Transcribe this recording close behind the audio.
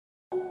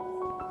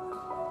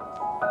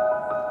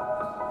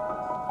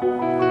Welcome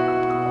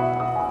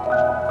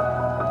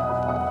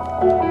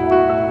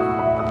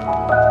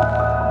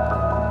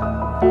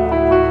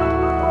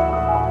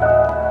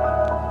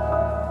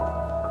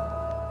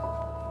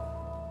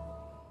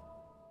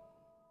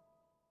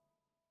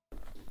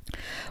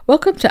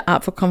to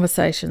Artful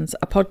Conversations,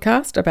 a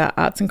podcast about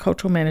arts and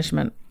cultural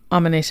management.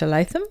 I'm Anita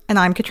Latham. And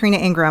I'm Katrina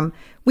Ingram.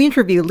 We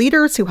interview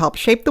leaders who help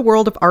shape the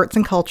world of arts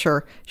and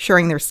culture,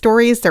 sharing their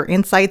stories, their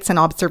insights, and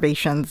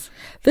observations.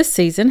 This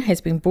season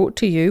has been brought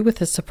to you with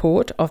the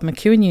support of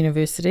MacEwan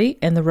University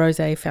and the Rose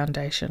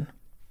Foundation.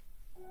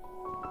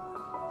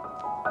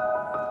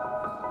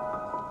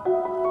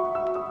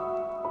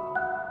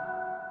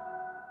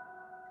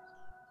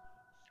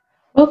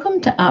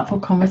 Welcome to Artful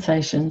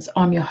Conversations.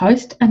 I'm your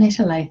host,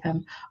 Anita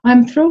Latham.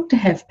 I'm thrilled to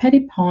have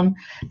Patti Pon,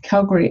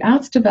 Calgary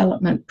Arts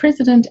Development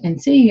President and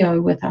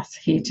CEO with us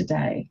here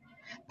today.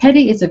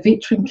 Patti is a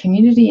veteran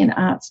community and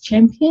arts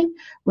champion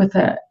with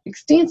an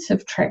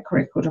extensive track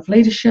record of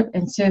leadership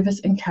and service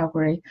in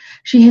Calgary.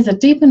 She has a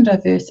deep and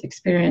diverse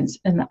experience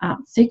in the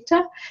arts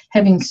sector,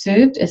 having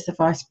served as the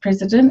Vice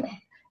President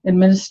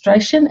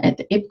Administration at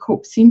the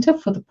Epcorp Centre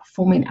for the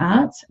Performing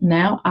Arts,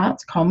 now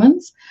Arts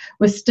Commons,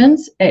 with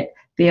stints at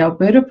the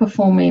Alberta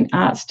Performing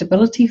Arts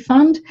Stability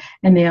Fund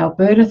and the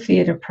Alberta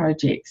Theatre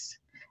Projects.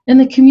 In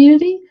the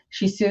community,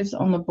 she serves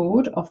on the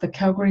board of the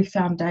Calgary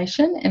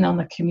Foundation and on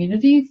the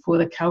community for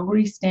the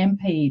Calgary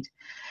Stampede.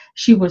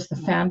 She was the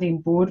founding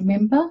board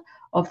member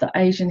of the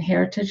Asian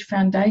Heritage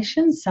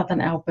Foundation,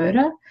 Southern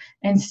Alberta,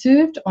 and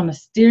served on a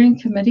steering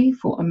committee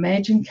for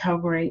Imagine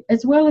Calgary,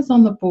 as well as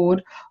on the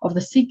board of the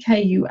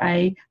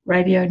CKUA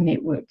radio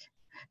network.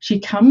 She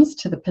comes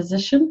to the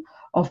position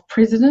of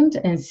President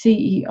and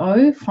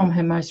CEO from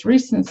her most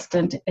recent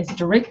stint as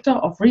Director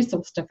of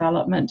Resource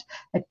Development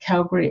at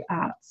Calgary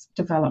Arts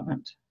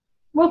Development.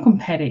 Welcome,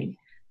 Patti.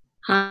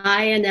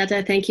 Hi,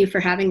 Annetta. Thank you for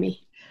having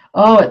me.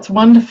 Oh, it's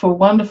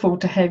wonderful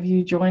to have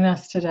you join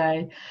us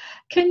today.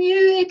 Can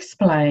you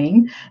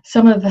explain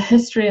some of the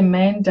history and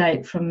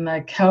mandate from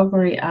the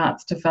Calgary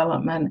Arts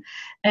Development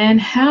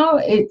and how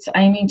it's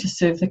aiming to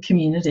serve the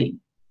community?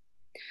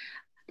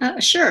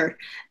 Sure.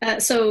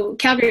 So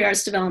Calgary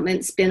Arts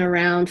Development's been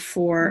around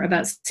for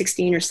about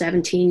 16 or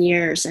 17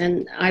 years.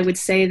 And I would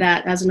say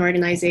that as an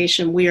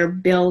organization, we are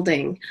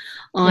building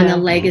on a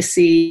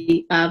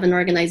legacy of an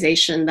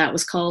organization that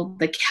was called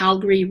the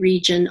Calgary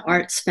Region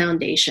Arts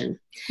Foundation.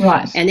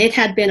 Right. And it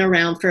had been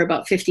around for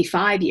about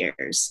 55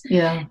 years.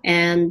 Yeah.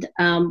 And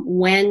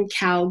when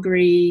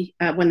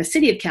the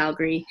city of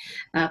Calgary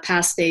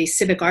passed a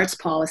civic arts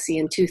policy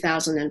in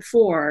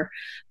 2004,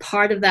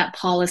 part of that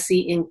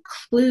policy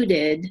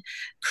included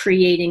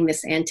creating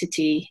this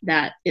entity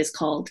that is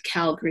called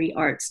Calgary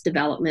Arts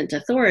Development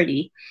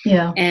Authority.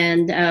 Yeah.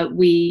 And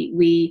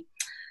we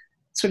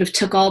sort of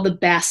took all the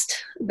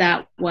best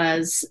that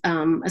was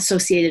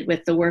associated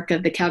with the work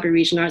of the Calgary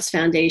Region Arts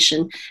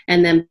Foundation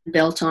and then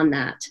built on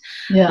that.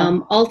 Yeah.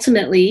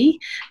 Ultimately,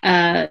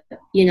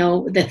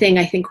 the thing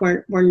I think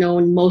we're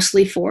known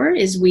mostly for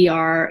is we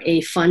are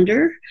a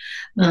funder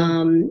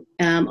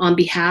on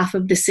behalf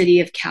of the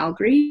city of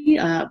Calgary.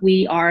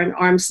 We are an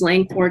arm's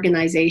length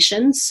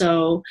organization,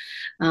 so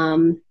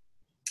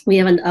we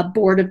have a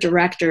board of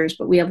directors,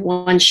 but we have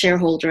one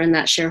shareholder, and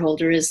that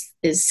shareholder is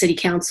City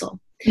Council.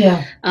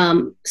 Yeah.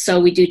 So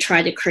we do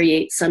try to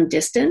create some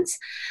distance,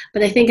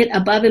 but I think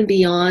above and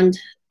beyond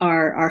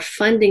our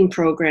funding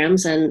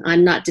programs, and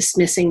I'm not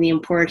dismissing the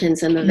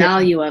importance and the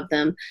value of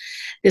them,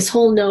 this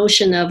whole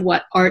notion of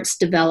what arts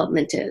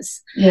development is.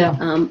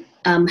 Yeah.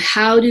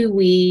 How do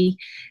we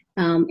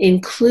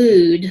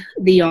include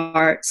the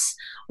arts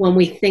when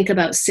we think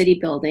about city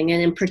building?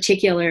 And in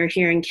particular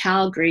here in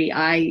Calgary,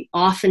 I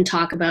often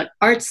talk about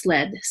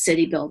arts-led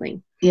city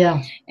building.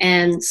 Yeah.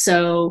 And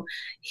so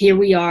here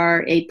we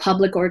are, a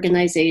public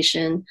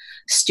organization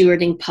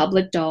stewarding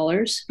public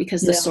dollars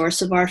because the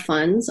source of our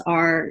funds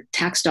are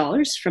tax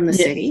dollars from the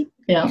city.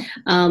 Yeah.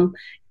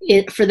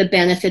 For the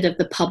benefit of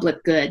the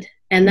public good.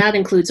 And that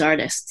includes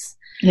artists.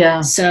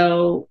 Yeah.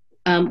 So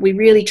we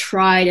really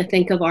try to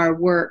think of our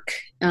work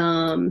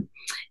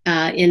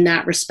in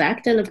that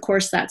respect. And of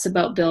course, that's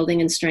about building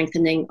and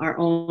strengthening our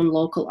own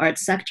local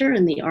arts sector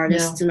and the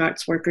artists and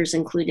arts workers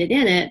included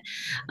in it.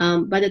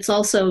 But it's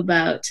also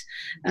about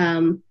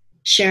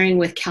sharing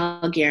with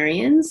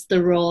Calgarians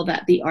the role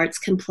that the arts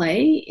can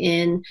play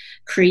in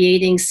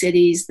creating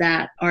cities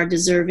that are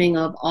deserving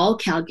of all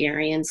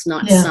Calgarians,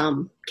 not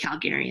some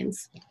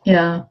Calgarians.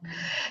 Yeah.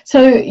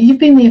 So you've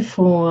been there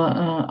for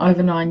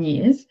over 9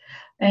 years.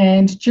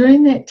 And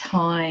during that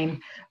time,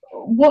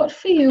 what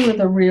for you are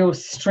the real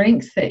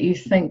strengths that you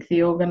think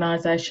the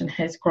organisation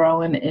has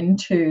grown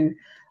into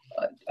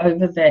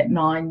over that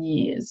 9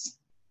 years?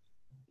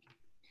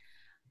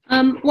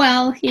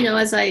 Well,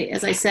 as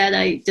I said,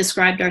 I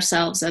described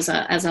ourselves as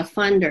a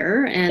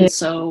funder, and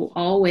so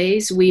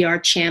always we are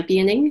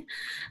championing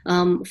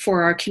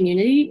for our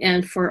community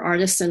and for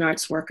artists and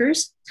arts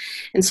workers.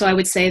 And so I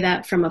would say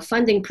that from a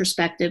funding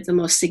perspective, the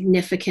most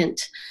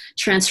significant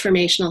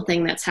transformational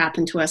thing that's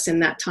happened to us in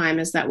that time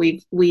is that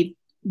we've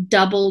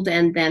doubled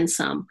and then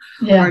some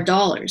our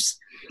dollars.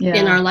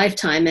 in our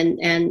lifetime.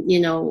 And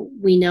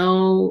we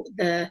know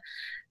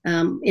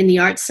in the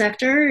arts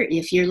sector,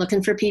 if you're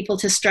looking for people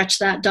to stretch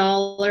that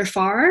dollar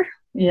far,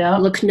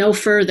 look no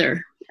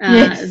further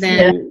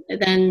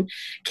than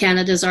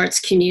Canada's arts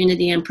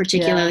community, and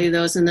particularly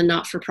those in the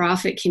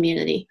not-for-profit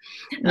community.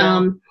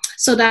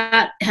 So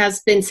that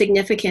has been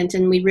significant,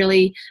 and we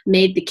really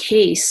made the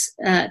case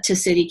to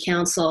City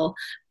Council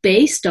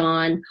based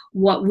on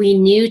what we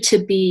knew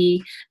to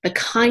be the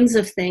kinds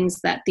of things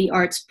that the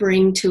arts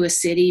bring to a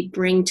city,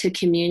 bring to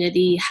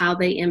community, how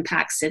they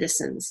impact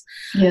citizens.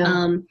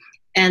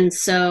 And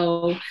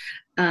so,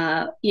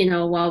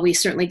 while we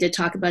certainly did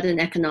talk about an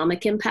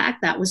economic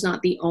impact, that was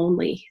not the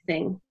only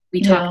thing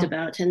we talked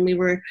about. And we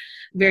were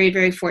very,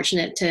 very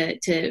fortunate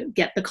to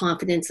get the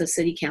confidence of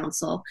City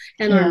Council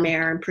and our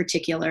mayor in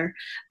particular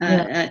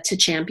to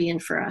champion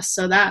for us.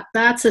 So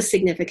that's a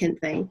significant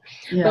thing.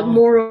 But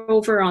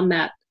moreover, on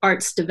that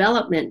arts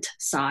development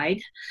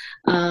side,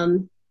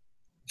 in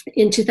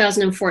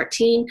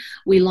 2014,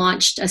 we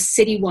launched a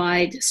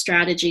citywide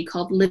strategy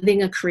called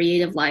Living a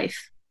Creative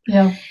Life.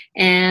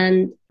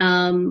 And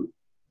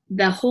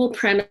the whole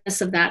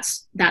premise of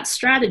that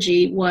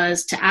strategy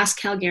was to ask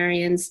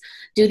Calgarians,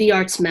 do the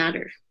arts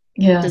matter?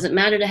 Does it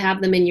matter to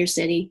have them in your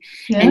city?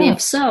 And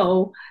if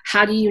so,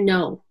 how do you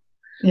know?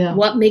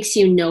 What makes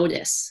you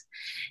notice?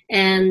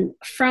 And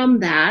from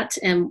that,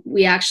 and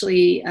we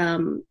actually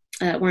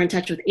were in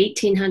touch with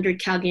 1,800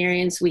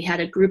 Calgarians. We had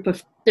a group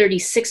of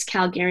 36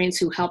 Calgarians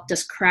who helped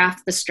us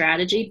craft the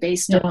strategy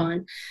based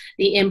on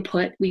the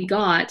input we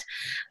got.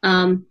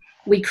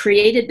 We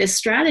created this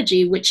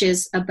strategy, which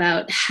is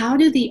about how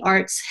do the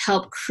arts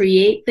help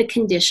create the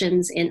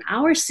conditions in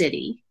our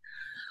city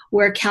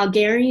where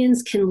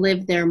Calgarians can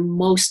live their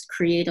most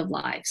creative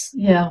lives.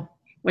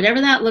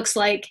 Whatever that looks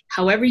like,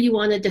 however you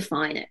want to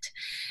define it.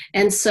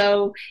 And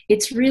so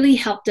it's really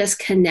helped us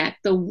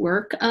connect the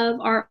work of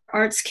our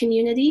arts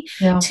community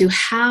to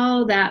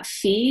how that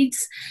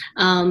feeds.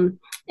 And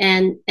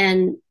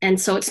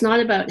so it's not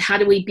about how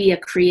do we be a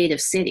creative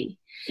city.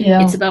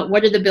 It's about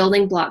what are the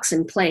building blocks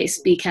in place,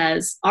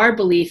 because our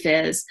belief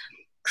is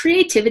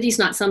creativity is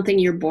not something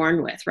you're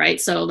born with,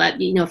 right? So that,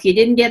 if you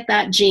didn't get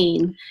that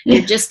gene,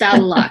 you're just out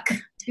of luck.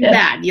 Too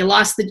bad. You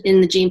lost in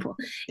the gene pool.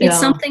 It's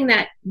something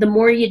that the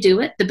more you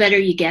do it, the better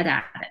you get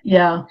at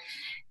it.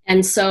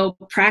 And so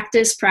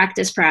practice.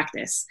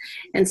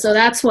 And so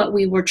that's what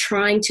we were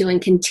trying to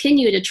and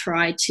continue to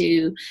try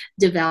to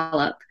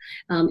develop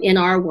in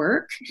our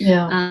work.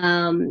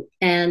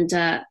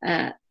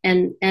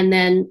 And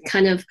then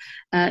kind of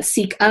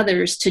seek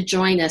others to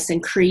join us in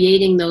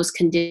creating those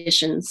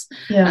conditions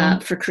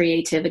for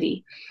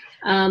creativity.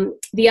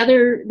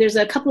 There's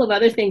a couple of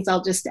other things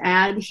I'll just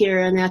add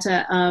here,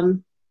 Annetta.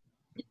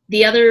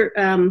 The other,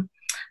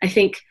 I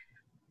think,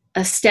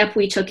 a step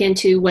we took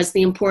into was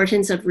the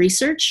importance of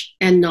research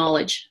and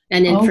knowledge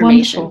and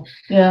information.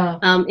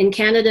 In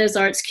Canada's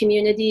arts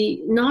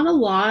community, not a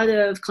lot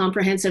of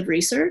comprehensive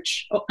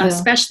research,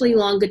 especially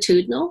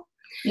longitudinal.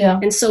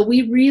 And so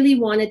we really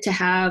wanted to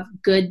have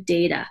good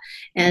data.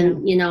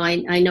 And,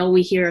 I know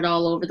we hear it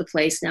all over the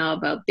place now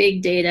about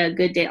big data,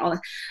 good data.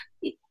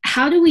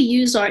 How do we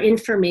use our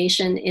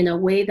information in a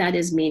way that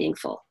is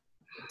meaningful?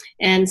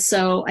 And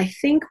so I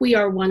think we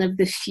are one of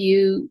the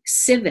few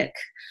civic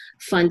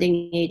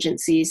funding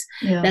agencies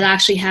that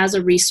actually has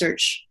a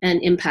research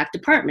and impact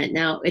department.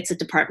 Now, it's a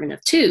department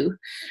of 2,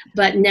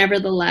 but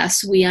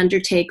nevertheless, we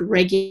undertake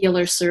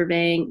regular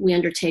surveying, we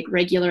undertake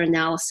regular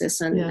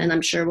analysis, and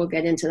I'm sure we'll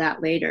get into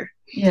that later.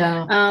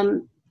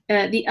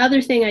 The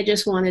other thing I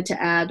just wanted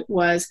to add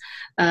was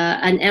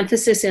an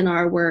emphasis in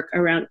our work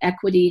around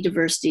equity,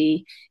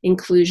 diversity,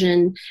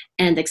 inclusion,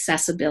 and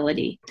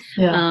accessibility.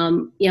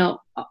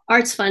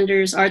 Arts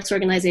funders, arts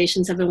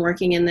organizations have been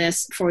working in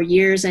this for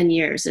years and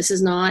years. This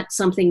is not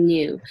something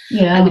new.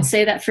 I would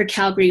say that for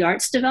Calgary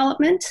Arts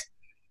Development,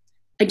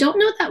 I don't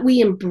know that we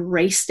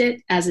embraced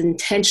it as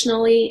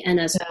intentionally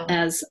and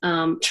as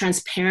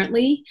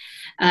transparently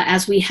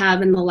as we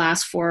have in the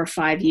last 4 or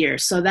 5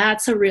 years. So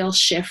that's a real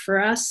shift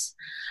for us.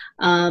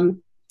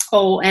 And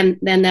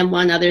then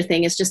one other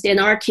thing is just in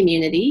our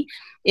community,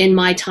 in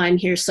my time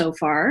here so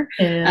far,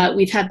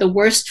 we've had the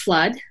worst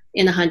flood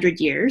in 100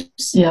 years.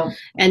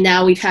 And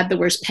now we've had the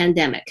worst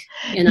pandemic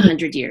in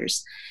 100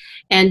 years.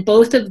 And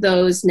both of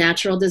those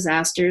natural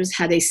disasters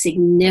had a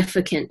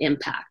significant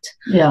impact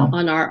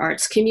on our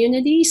arts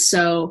community.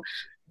 So,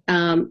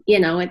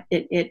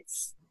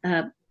 it's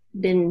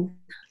been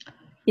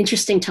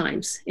interesting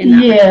times in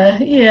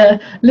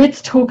that.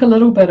 Let's talk a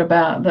little bit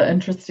about the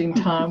interesting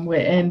time we're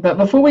in. But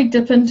before we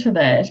dip into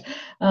that,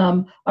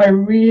 I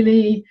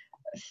really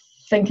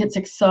think it's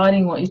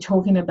exciting what you're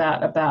talking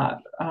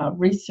about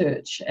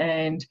research.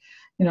 And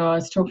I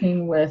was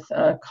talking with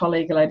a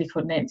colleague, a lady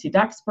called Nancy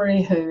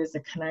Duxbury, who is a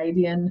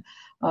Canadian.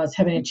 I was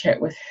having a chat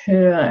with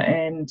her,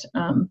 and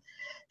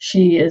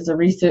she is a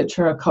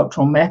researcher, a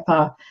cultural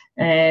mapper,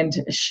 and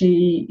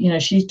she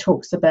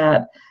talks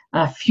about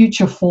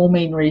future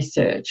forming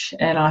research.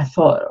 And I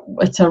thought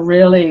it's a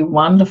really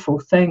wonderful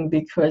thing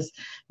because,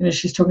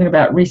 she's talking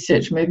about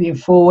research moving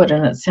forward,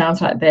 and it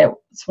sounds like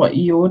that's what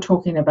you're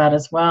talking about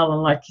as well.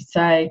 And like you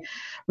say,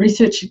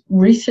 research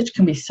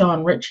can be so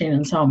enriching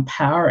and so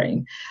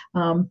empowering.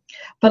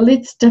 But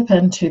let's dip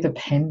into the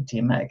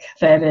pandemic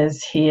that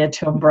is here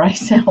to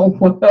embrace our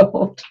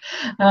world.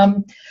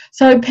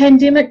 So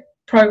pandemic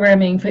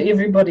programming for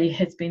everybody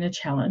has been a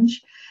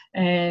challenge,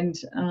 and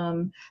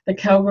the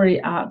Calgary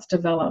Arts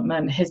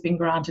Development has been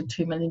granted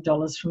 $2 million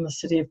from the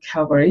City of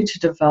Calgary to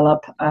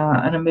develop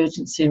an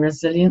emergency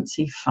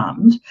resiliency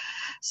fund.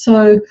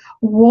 So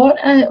what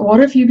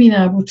have you been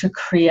able to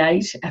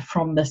create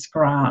from this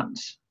grant?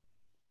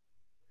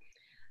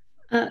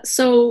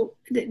 So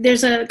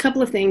there's a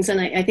couple of things,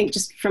 and I think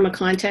just from a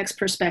context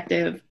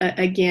perspective,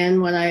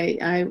 again, what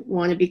I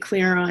want to be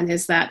clear on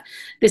is that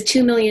this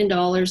 $2 million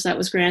that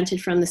was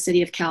granted from the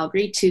City of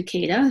Calgary to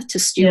CADA, to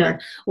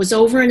steward, was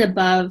over and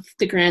above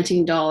the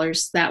granting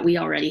dollars that we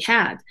already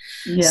had.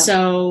 Yeah.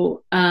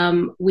 So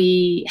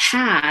we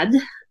had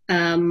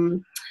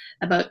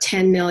about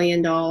 $10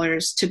 million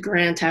to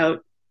grant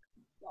out,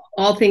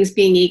 all things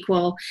being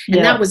equal,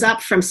 and that was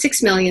up from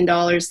 $6 million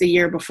the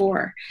year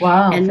before.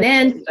 Wow! And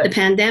then the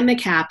pandemic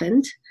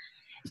happened,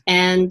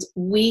 and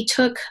we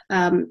took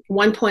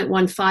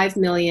 $1.15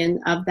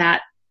 million of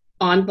that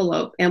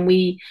envelope, and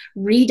we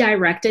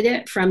redirected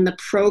it from the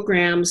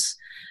programs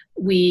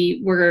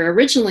we were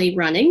originally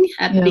running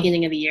at the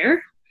beginning of the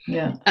year,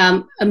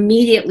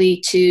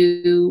 immediately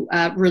to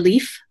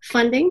relief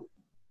funding.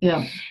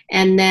 Yeah.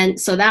 And then,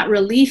 so that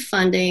relief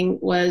funding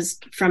was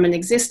from an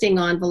existing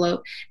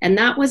envelope, and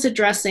that was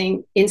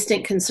addressing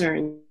instant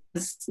concerns.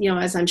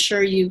 As I'm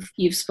sure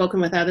you've spoken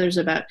with others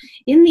about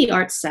in the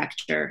arts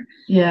sector.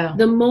 Yeah.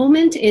 The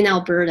moment in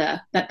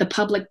Alberta that the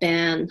public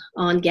ban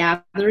on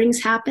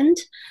gatherings happened,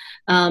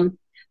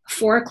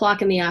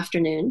 4:00 in the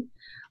afternoon,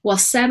 well,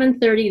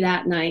 7:30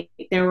 that night,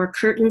 there were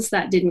curtains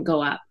that didn't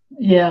go up.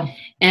 Yeah.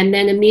 And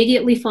then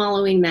immediately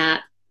following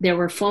that, there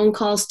were phone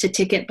calls to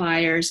ticket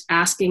buyers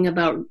asking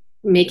about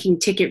making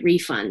ticket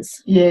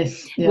refunds.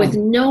 Yes. Yeah. With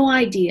no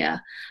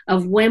idea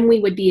of when we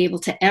would be able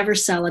to ever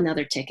sell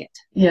another ticket.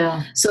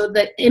 Yeah. So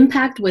the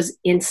impact was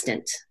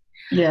instant.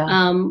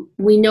 Yeah.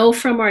 We know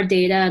from our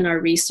data and our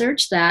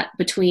research that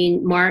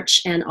between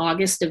March and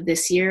August of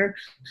this year,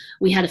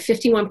 we had a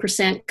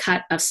 51%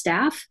 cut of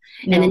staff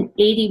and an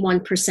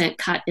 81%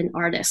 cut in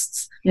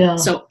artists. Yeah.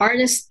 So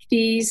artist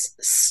fees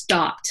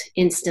stopped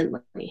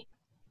instantly.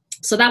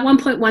 So that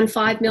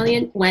 1.15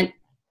 million went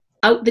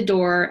out the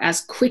door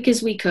as quick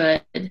as we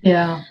could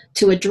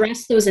to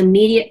address those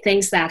immediate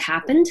things that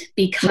happened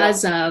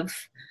because of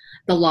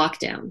the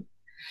lockdown.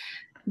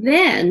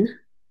 Then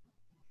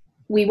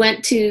we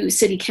went to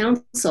City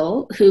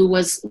Council, who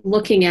was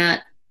looking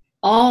at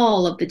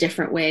all of the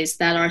different ways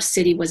that our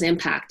city was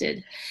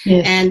impacted.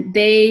 Yes. And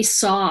they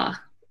saw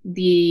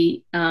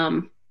the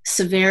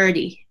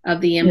severity of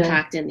the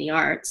impact in the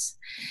arts.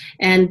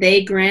 And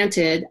they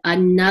granted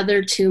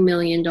another $2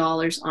 million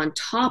on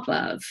top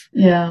of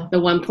the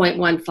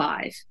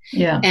 1.15.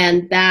 Yeah.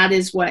 And that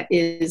is what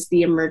is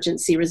the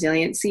emergency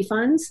resiliency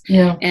funds.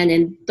 Yeah. And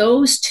in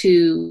those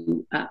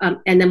two,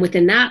 and then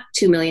within that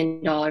 $2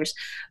 million,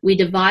 we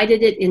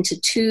divided it into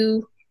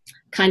two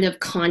kind of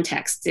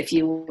contexts, if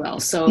you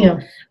will. So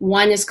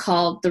one is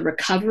called the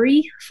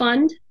recovery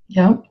fund.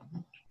 Yeah.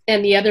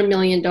 And the other $1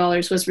 million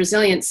was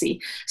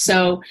resiliency.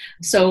 So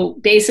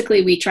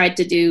basically we tried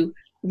to do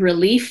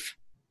relief,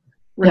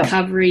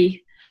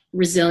 recovery,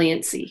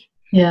 resiliency.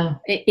 Yeah.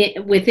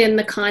 Within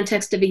the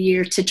context of a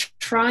year to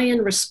try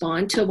and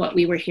respond to what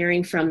we were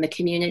hearing from the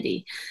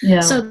community.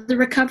 Yeah. So the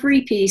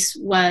recovery piece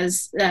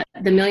was the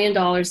 $1 million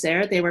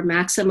there. They were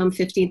maximum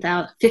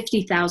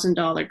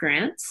 $50,000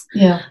 grants.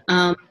 Yeah.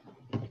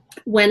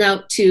 Went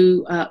out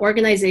to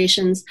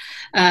organizations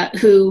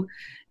who,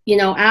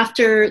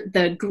 after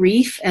the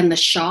grief and the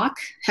shock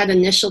had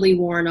initially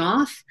worn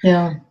off,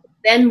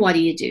 then what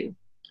do you do?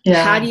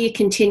 Yeah. How do you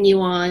continue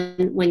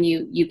on when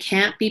you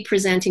can't be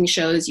presenting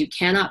shows, you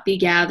cannot be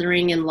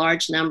gathering in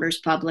large numbers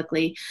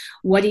publicly?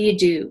 What do you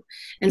do?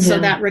 And so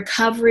that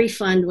recovery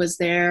fund was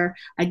there,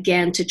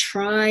 again, to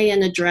try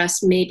and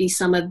address maybe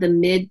some of the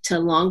mid to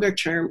longer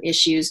term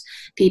issues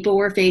people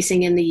were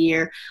facing in the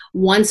year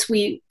once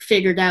we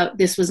figured out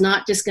this was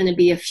not just going to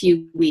be a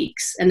few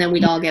weeks and then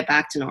we'd all get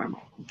back to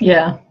normal.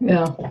 Yeah,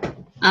 yeah.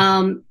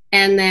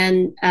 And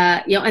then,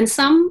 and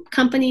some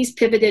companies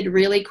pivoted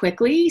really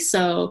quickly.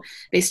 So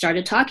they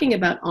started talking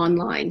about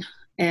online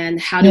and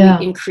how do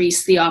we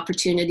increase the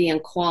opportunity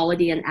and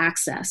quality and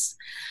access.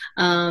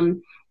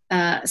 Some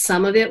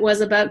of it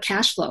was about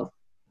cash flow.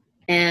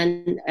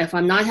 And if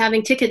I'm not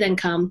having ticket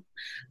income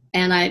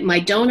and my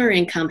donor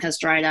income has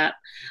dried up,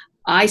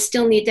 I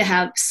still need to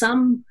have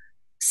some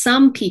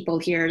people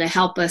here to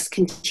help us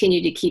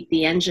continue to keep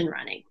the engine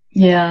running.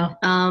 Yeah.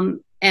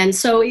 And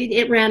so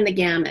it ran the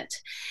gamut.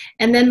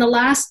 And then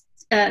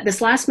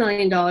this last $1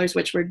 million,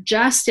 which we're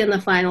just in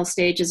the final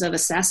stages of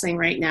assessing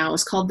right now,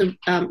 is called the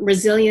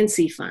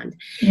Resiliency Fund.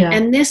 Yeah.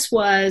 And this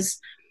was,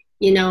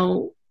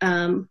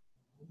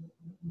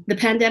 the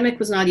pandemic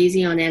was not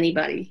easy on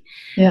anybody.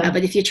 Yeah.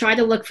 But if you try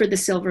to look for the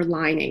silver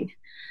lining,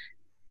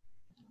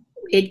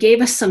 it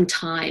gave us some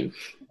time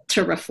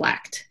to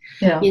reflect.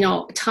 Yeah. You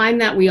know, time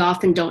that we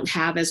often don't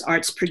have as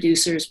arts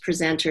producers,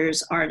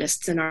 presenters,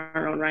 artists in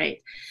our own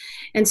right.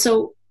 And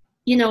so,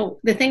 you know,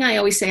 the thing I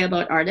always say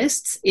about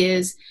artists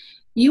is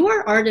you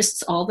are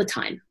artists all the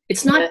time.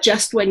 It's not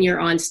just when you're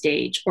on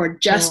stage or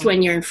just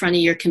when you're in front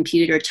of your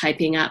computer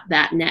typing up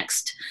that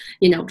next,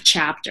 you know,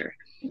 chapter.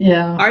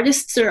 Yeah.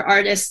 Artists are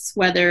artists,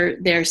 whether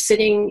they're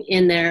sitting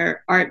in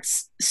their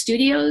arts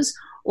studios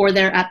or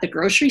they're at the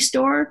grocery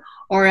store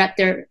or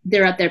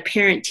they're at their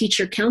parent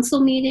teacher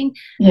council meeting.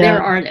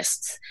 They're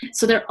artists.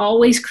 So they're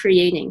always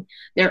creating.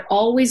 They're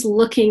always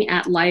looking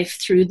at life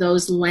through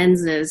those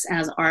lenses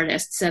as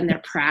artists and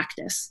their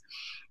practice.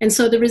 And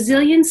so the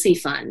Resiliency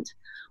Fund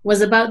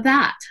was about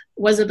that,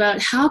 was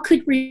about how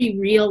could we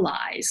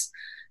realize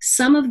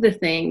some of the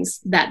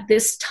things that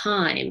this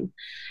time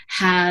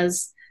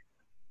has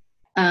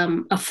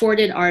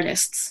afforded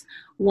artists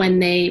when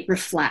they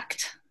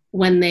reflect,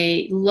 when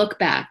they look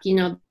back. You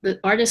know,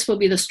 the artists will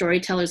be the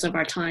storytellers of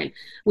our time.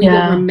 We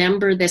will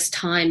remember this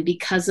time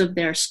because of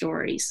their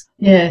stories.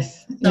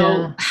 Yes.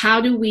 So how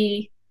do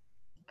we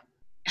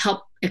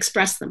help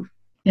express them?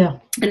 Yeah.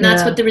 And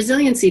that's what the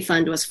Resiliency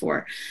Fund was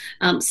for.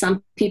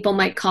 Some people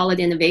might call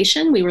it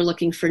innovation. We were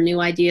looking for new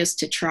ideas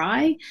to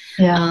try.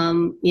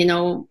 You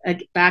know,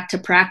 back to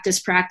practice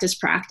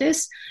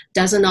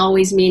doesn't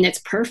always mean it's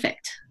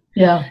perfect.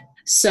 Yeah.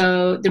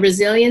 So the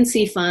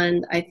Resiliency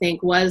Fund, I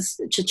think, was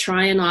to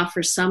try and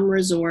offer some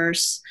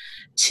resource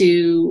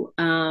to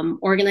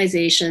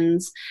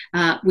organizations.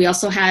 We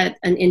also had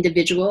an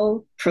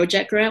individual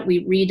project grant.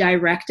 We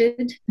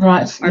redirected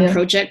our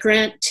project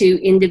grant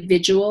to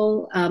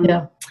individual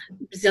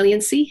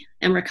resiliency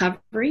and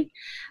recovery,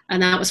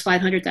 and that was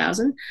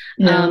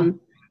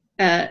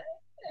 $500,000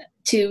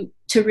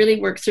 to really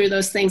work through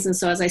those things. And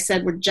so, as I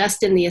said, we're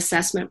just in the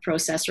assessment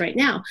process right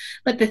now.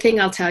 But the thing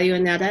I'll tell you,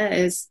 Annetta,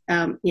 is,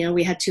 you know,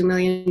 we had $2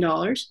 million.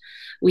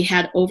 We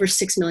had over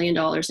 $6 million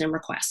in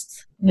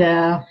requests.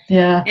 Yeah,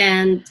 yeah.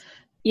 And,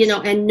 you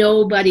know, and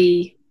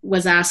nobody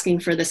was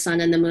asking for the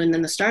sun and the moon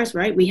and the stars,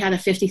 right? We had a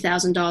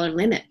 $50,000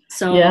 limit.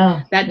 So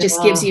that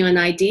just gives you an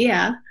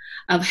idea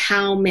of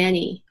how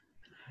many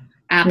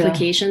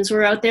applications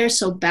were out there.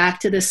 So back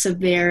to the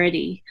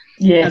severity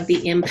of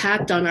the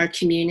impact on our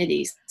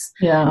communities.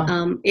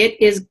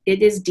 It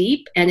is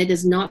deep, and it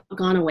has not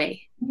gone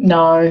away.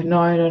 No.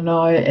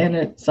 And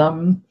it's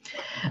coming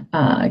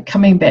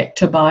back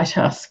to bite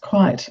us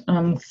quite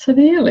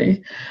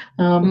severely.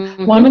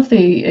 One of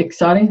the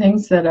exciting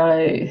things that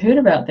I heard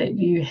about that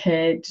you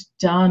had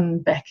done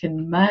back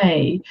in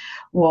May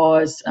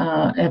was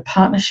a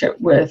partnership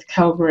with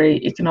Calgary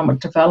Economic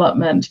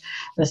Development,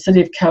 the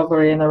City of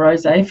Calgary, and the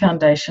Rose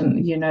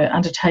Foundation, you know,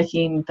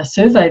 undertaking the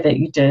survey that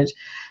you did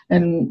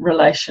in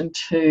relation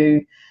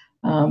to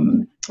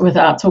with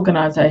arts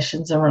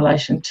organisations in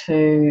relation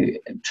to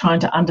trying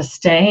to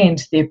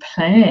understand their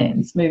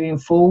plans moving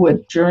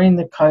forward during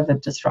the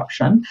COVID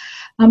disruption.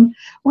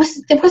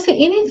 Was there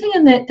anything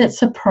in that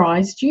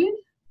surprised you?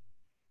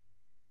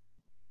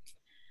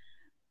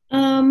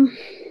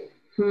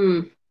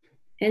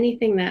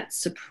 Anything that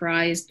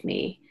surprised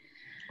me?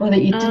 Or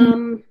that you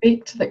didn't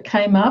expect that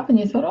came up and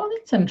you thought, oh,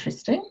 that's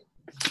interesting?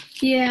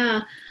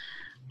 Yeah.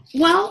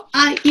 Well,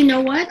 you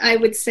know what? I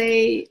would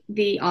say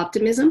the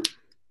optimism.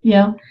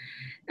 Yeah.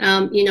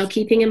 You know,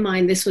 keeping in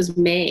mind this was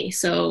May,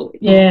 so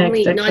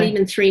not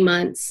even 3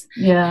 months.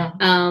 Yeah.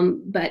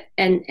 But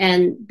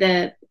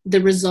the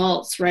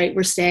results, right,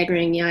 were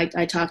staggering. Yeah,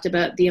 I talked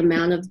about the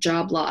amount of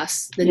job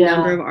loss, the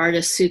number of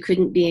artists who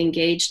couldn't be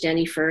engaged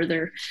any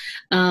further.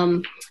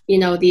 You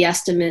know, the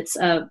estimates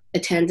of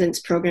attendance,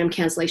 program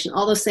cancellation,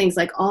 all those things,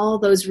 like all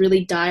those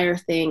really dire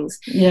things.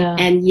 Yeah.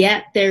 And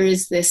yet there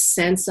is this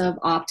sense of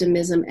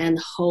optimism and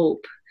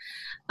hope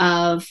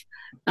of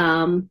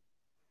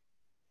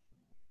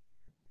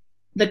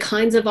the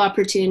kinds of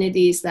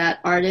opportunities that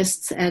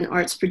artists and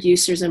arts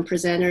producers and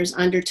presenters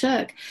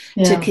undertook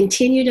to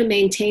continue to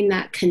maintain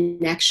that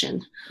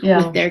connection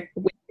with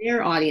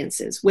their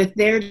audiences, with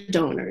their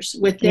donors,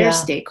 with their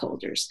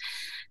stakeholders.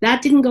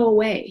 That didn't go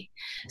away.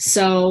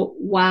 So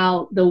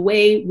while the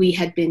way we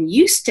had been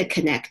used to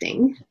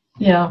connecting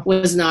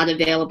was not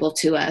available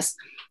to us,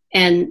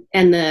 and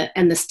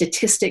the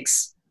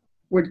statistics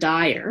were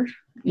dire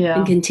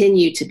and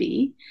continue to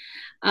be,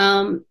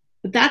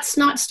 that's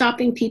not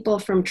stopping people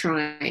from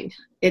trying.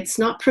 It's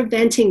not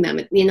preventing them.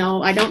 You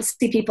know, I don't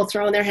see people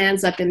throwing their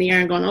hands up in the air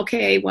and going,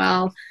 okay,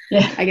 well,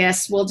 I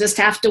guess we'll just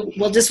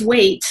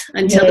wait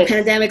until the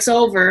pandemic's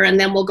over and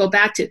then we'll go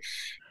back to.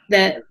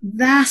 The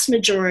vast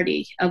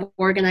majority of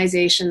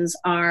organizations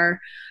are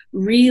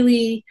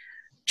really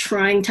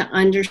trying to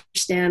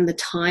understand the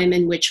time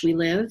in which we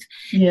live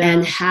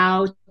and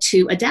how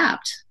to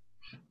adapt,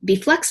 be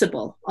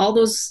flexible, all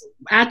those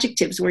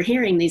adjectives we're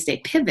hearing these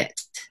days, pivot,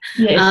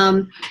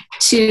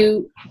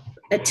 to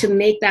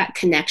make that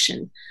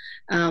connection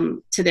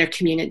to their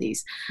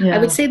communities. I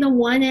would say the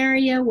one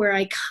area where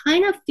I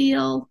kind of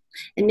feel,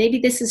 and maybe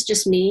this is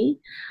just me,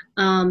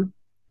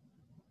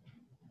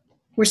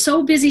 we're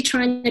so busy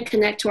trying to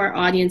connect to our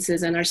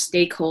audiences and our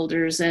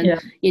stakeholders and,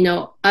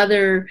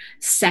 other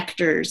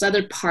sectors,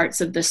 other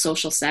parts of the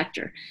social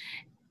sector,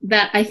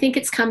 that I think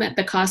it's come at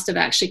the cost of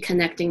actually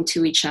connecting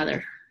to each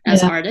other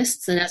as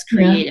artists and as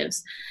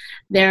creatives.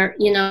 There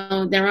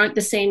aren't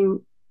the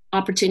same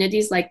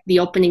opportunities like the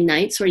opening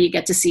nights where you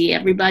get to see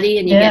everybody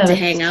and you get to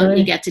hang out and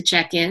you get to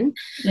check in.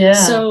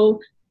 So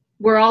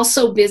we're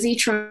also busy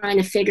trying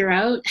to figure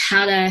out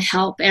how to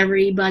help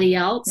everybody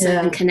else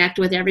and connect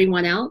with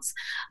everyone else.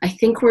 I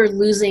think we're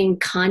losing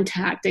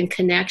contact and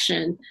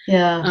connection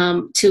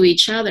to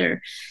each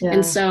other.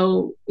 And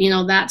so,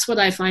 that's what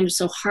I find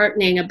so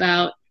heartening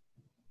about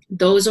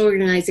those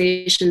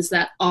organizations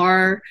that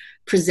are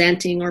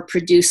presenting or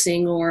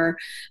producing or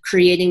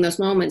creating those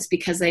moments,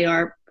 because they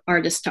are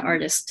artist to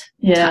artist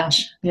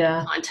touch,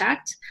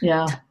 contact,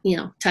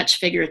 touch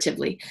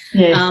figuratively,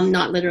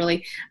 not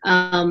literally.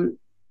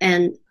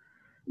 And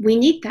we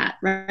need that,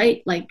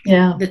 right? Like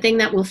the thing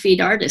that will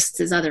feed artists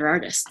is other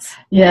artists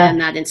and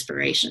that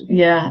inspiration.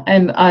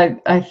 And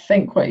I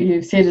think what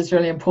you've said is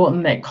really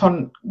important, that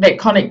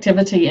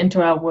connectivity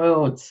into our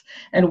worlds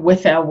and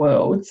with our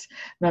worlds,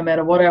 no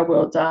matter what our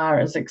worlds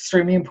are, is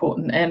extremely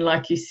important. And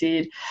like you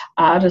said,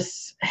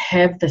 artists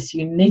have this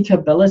unique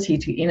ability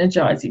to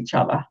energize each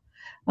other.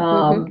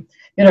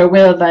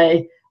 Whether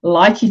they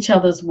like each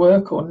other's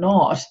work or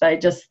not, they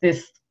just,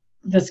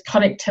 this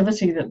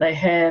connectivity that they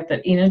have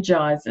that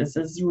energizes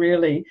is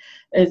really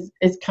is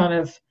kind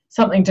of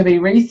something to be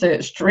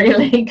researched,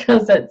 really,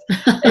 because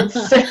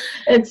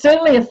it's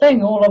certainly a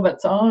thing all of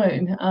its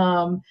own,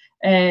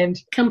 and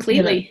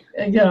completely,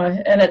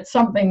 and it's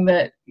something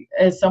that,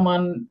 as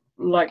someone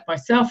like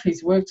myself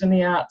who's worked in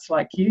the arts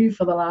like you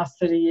for the last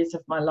 30 years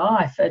of my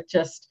life, it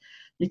just,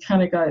 you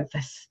kind of go,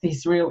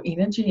 there's real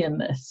energy in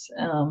this,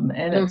 and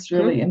it's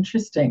really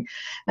interesting.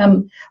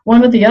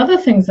 One of the other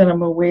things that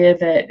I'm aware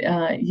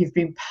that you've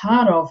been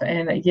part of,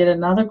 and yet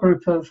another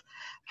group of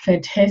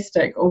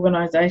fantastic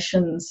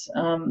organisations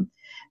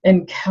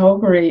in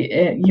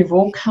Calgary, you've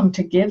all come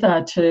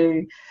together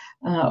to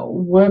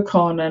work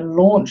on and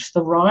launch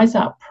the Rise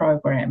Up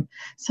program.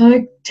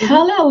 So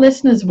tell our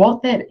listeners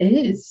what that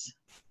is.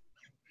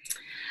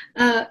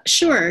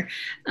 Sure.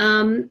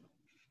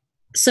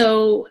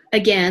 So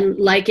again,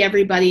 like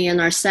everybody in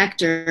our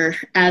sector,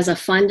 as a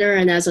funder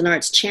and as an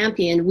arts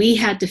champion, we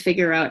had to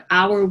figure out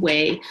our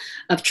way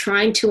of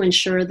trying to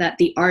ensure that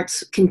the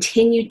arts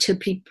continued to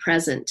be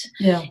present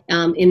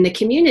in the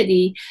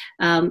community,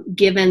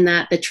 given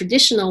that the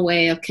traditional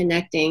way of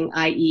connecting,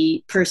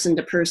 i.e. person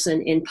to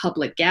person in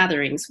public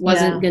gatherings,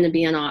 wasn't going to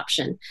be an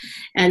option.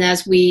 And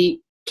as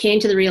we came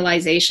to the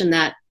realization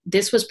that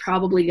this was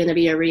probably going to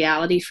be a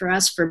reality for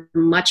us for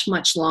much,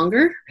 much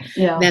longer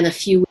than a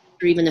few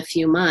or even a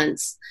few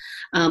months.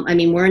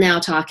 We're now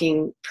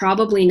talking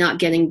probably not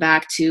getting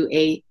back to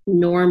a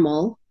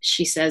normal,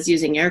 she says,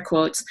 using air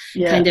quotes,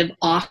 kind of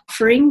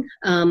offering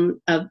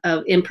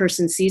of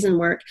in-person season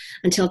work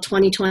until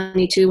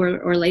 2022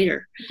 or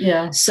later.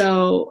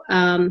 So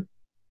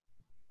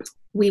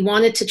we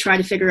wanted to try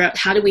to figure out,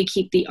 how do we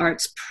keep the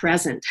arts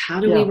present? How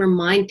do we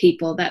remind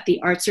people that the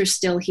arts are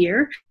still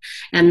here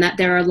and that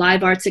there are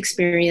live arts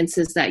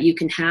experiences that you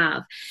can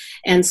have?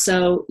 And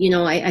so,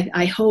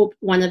 I hope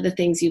one of the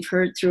things you've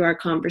heard through our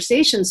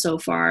conversation so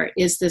far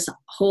is this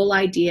whole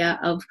idea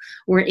of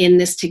we're in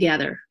this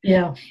together.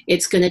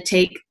 It's going to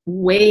take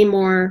way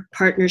more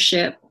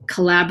partnership,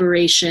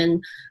 collaboration,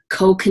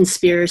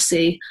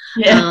 co-conspiracy,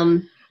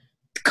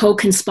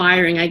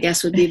 co-conspiring, I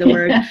guess would be the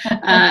word,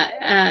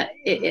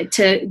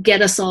 to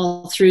get us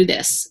all through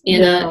this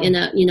in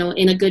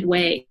a good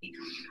way.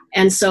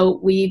 And so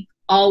we've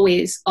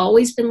always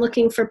been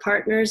looking for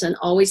partners and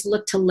always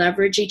look to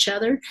leverage each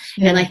other.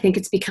 And I think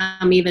it's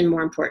become even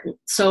more important.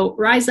 So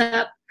Rise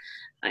Up,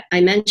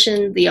 I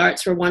mentioned the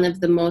arts were one of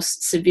the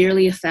most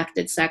severely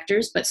affected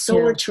sectors, but so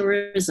were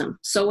tourism,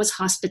 so was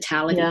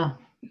hospitality.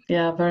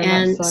 Very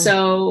much so.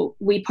 So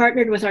we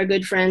partnered with our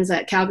good friends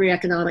at Calgary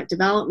Economic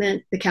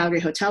Development, the Calgary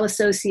Hotel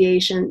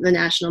Association, the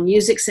National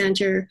Music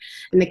Center,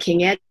 and the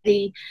King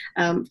Eddie,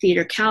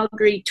 Theatre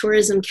Calgary,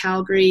 Tourism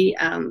Calgary,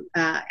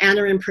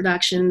 Anarin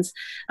Productions,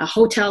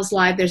 Hotels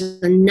Live. There's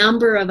a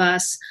number of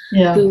us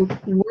who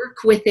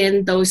work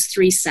within those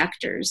three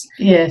sectors.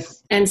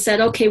 And said,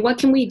 okay, what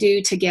can we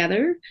do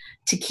together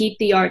to keep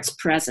the arts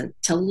present,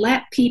 to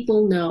let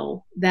people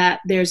know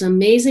that there's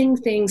amazing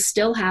things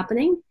still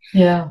happening.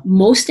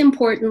 Most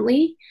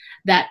importantly,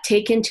 that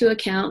take into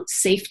account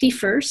safety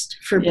first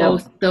for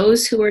both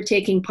those who are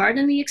taking part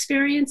in the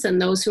experience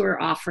and those who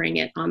are offering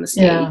it on the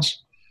stage.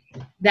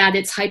 That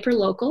it's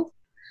hyper-local.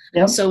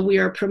 So we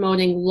are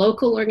promoting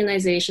local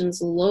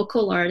organizations,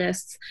 local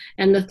artists.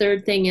 And the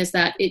third thing is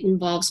that it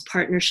involves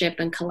partnership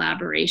and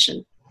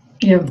collaboration.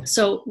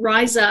 So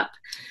Rise Up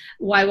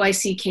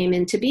YYC came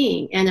into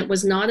being, and it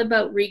was not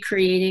about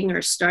recreating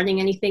or starting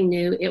anything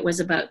new. It was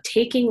about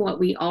taking what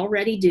we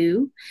already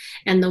do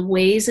and the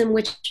ways in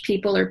which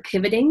people are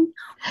pivoting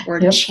or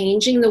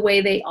changing the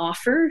way they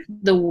offer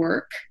the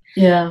work,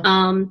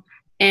 and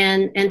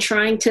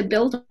trying to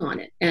build on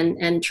it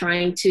and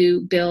trying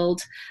to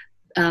build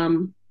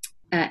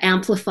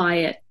amplify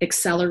it,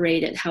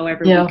 accelerate it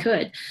however we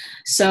could.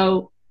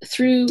 So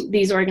through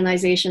these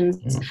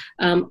organizations,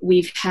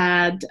 we've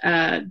had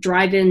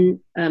drive-in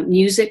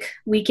music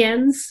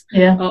weekends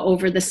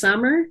over the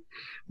summer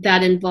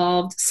that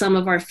involved some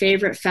of our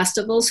favorite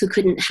festivals who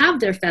couldn't have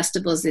their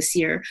festivals this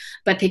year,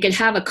 but they could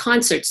have a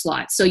concert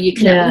slot. So you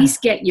can at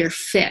least get your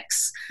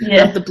fix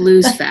of the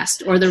Blues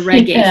Fest or the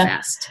Reggae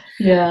Fest.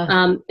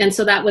 And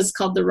so that was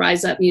called the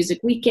Rise Up Music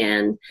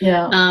Weekend.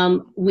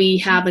 We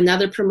have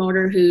another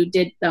promoter who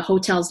did the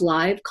Hotels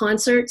Live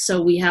concert.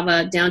 So we have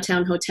a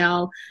downtown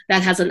hotel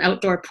that has an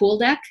outdoor pool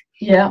deck.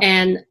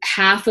 And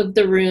half of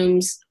the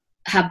rooms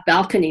have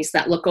balconies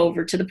that look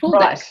over to the pool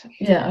deck.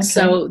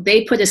 So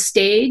they put a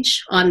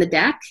stage on the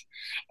deck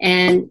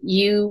and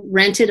you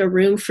rented a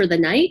room for the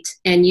night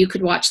and you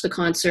could watch the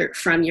concert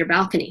from your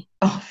balcony.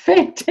 Oh,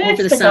 fantastic.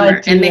 Over the summer.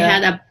 Idea. And they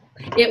had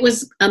it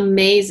was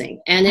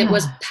amazing and it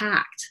was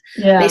packed.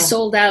 They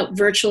sold out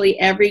virtually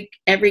every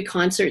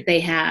concert they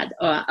had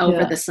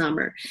over the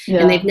summer.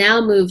 And they've now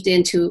moved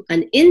into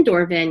an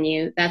indoor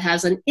venue that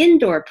has an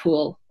indoor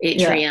pool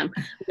atrium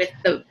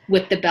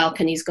with the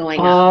balconies going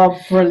up. Oh,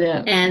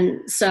 brilliant.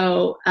 And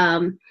so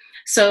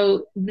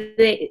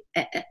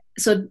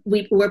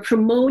we're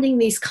promoting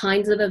these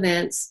kinds of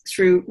events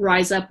through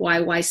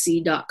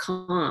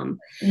riseupyyc.com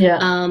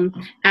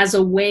as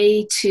a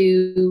way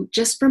to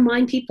just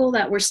remind people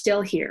that we're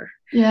still here.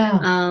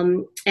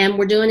 And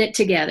we're doing it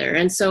together.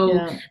 And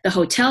so the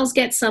hotels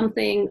get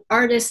something,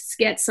 artists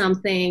get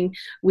something.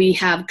 We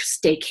have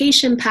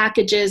staycation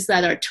packages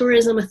that our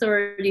tourism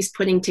authorities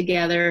putting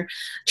together,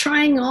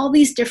 trying all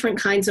these different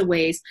kinds of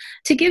ways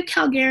to give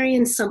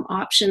Calgarians some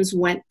options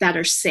that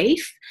are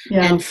safe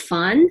and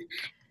fun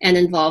and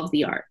involve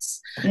the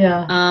arts.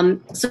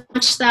 So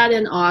much that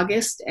in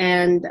August,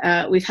 and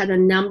we've had a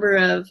number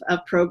of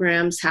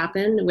programs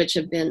happen, which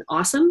have been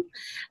awesome.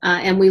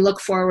 And we look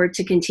forward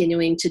to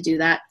continuing to do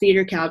that.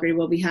 Theatre Calgary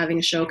will be having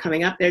a show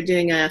coming up. They're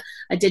doing a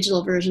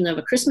digital version of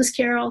A Christmas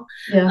Carol.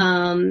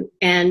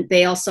 And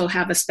they also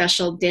have a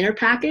special dinner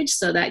package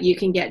so that you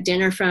can get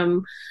dinner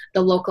from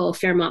the local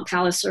Fairmont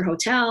Palace or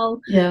Hotel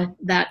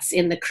that's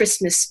in the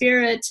Christmas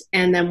spirit,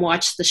 and then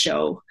watch the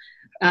show.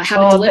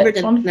 Have it delivered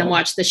and then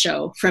watch the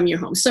show from your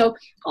home. So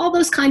all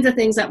those kinds of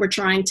things that we're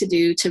trying to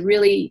do to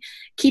really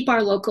keep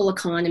our local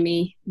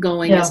economy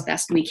going as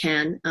best we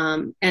can,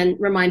 and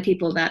remind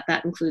people that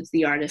includes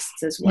the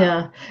artists as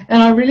well.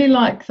 And I really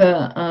like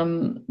that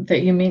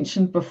you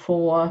mentioned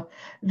before,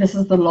 this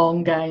is the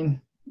long game.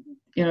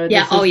 You know,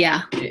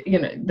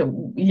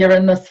 you're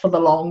in this for the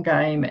long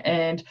game,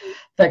 and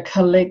the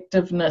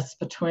collectiveness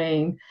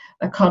between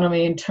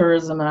economy and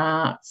tourism and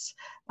arts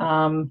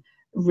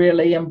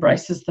really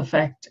embraces the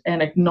fact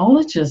and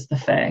acknowledges the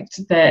fact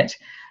that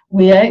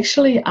we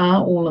actually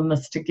are all in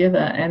this together,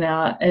 and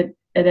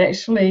it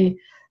actually,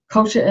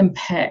 culture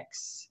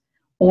impacts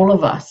all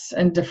of us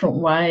in different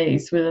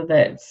ways, whether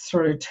that's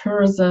through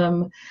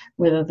tourism,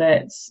 whether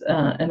that's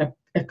in a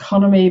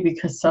economy,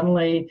 because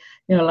suddenly,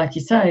 you know, like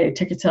you say,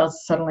 ticket sales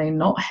are suddenly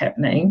not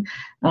happening,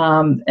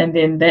 and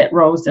then that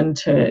rolls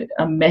into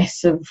a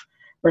massive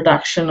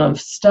reduction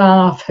of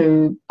staff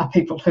who are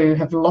people who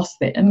have lost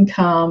their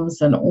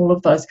incomes and all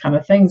of those kind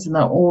of things, and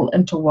they're all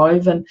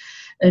interwoven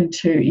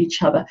into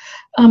each other.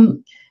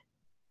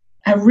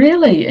 A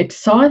really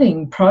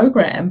exciting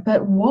program,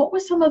 but what were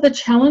some of the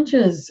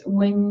challenges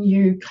when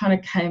you kind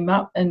of came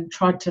up and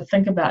tried to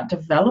think about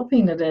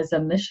developing it as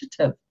an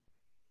initiative?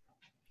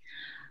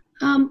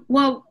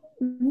 Well,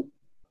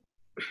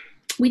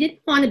 we didn't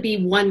want to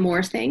be one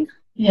more thing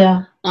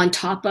on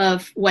top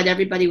of what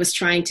everybody was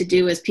trying to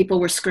do as people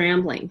were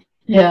scrambling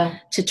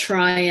to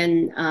try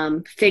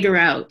and figure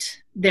out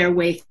their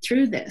way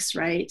through this,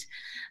 right?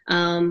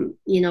 You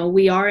know,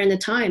 we are in a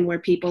time where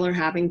people are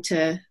having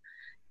to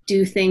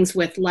do things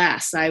with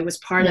less. I was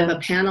part of a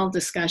panel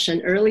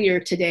discussion earlier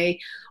today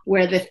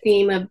where the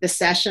theme of the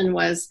session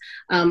was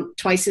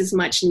twice as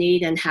much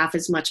need and half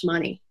as much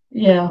money.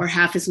 Or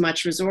half as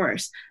much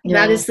resource.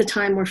 That is the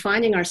time we're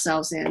finding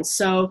ourselves in.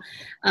 So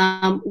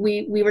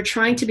we were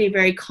trying to be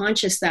very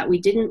conscious that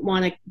we didn't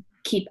want to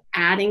keep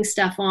adding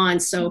stuff on.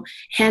 So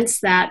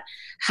hence that,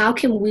 how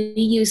can we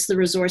use the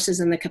resources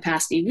and the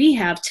capacity we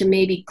have to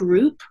maybe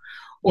group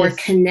or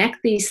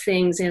connect these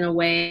things in a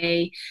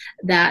way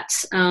that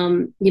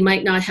you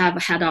might not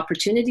have had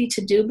opportunity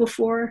to do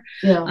before.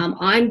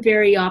 I'm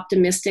very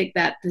optimistic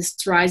that this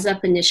Rise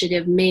Up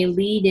initiative may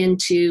lead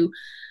into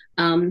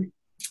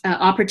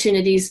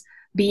opportunities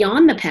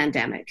beyond the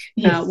pandemic,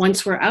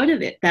 once we're out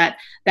of it, that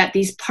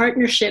these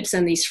partnerships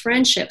and these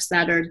friendships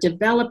that are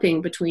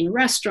developing between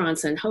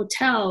restaurants and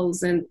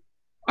hotels and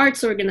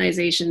arts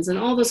organizations and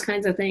all those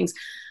kinds of things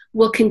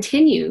will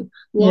continue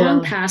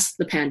long past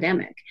the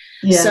pandemic.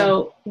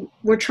 So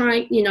we're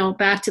trying, you know,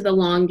 back to the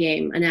long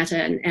game,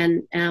 Annetta,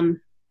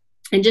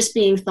 and just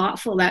being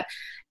thoughtful that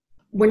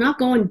we're not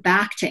going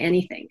back to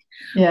anything.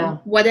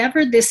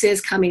 Whatever this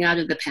is coming out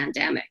of the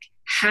pandemic,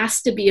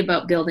 has to be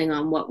about building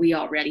on what we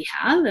already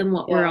have and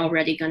what we're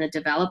already going to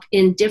develop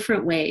in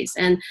different ways.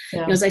 And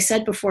as I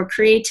said before,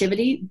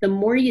 creativity, the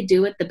more you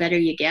do it, the better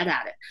you get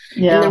at it.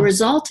 And the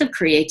result of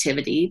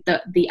creativity,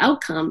 the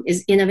outcome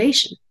is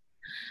innovation.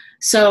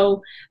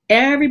 So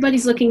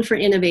everybody's looking for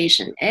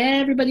innovation.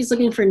 Everybody's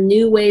looking for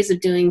new ways of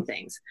doing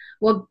things.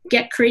 Well,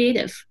 get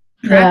creative.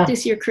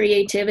 Practice your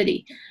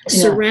creativity.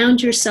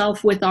 Surround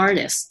yourself with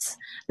artists.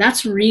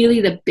 That's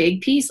really the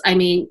big piece. I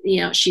mean,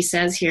 she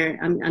says here,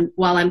 I'm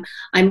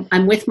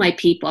with my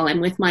people, I'm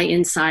with my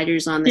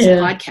insiders on this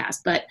podcast,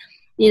 but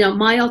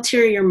my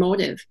ulterior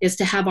motive is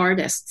to have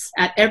artists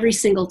at every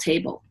single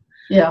table.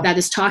 That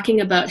is talking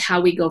about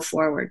how we go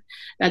forward.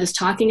 That is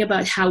talking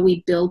about how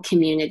we build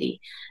community,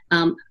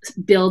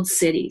 build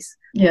cities.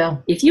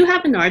 If you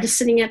have an artist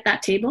sitting at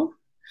that table,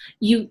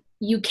 you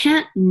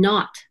can't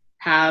not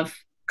have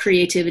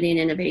creativity and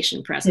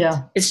innovation present.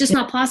 It's just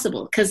not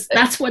possible, because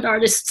that's what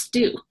artists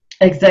do.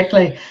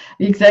 Exactly.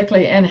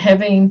 And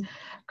having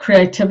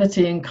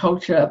creativity and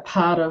culture a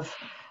part of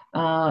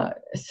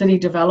city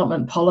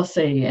development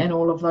policy and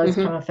all of those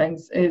kind of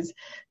things is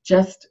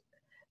just,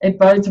 it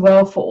bodes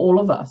well for all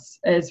of us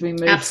as we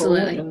move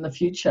forward in the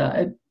future.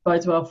 It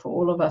bodes well for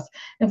all of us.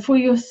 And for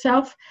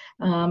yourself,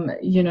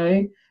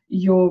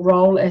 your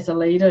role as a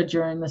leader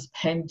during this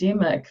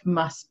pandemic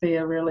must be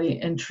a really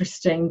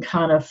interesting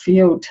kind of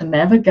field to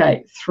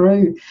navigate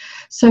through.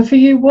 So for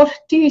you, what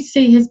do you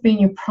see has been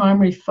your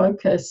primary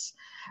focus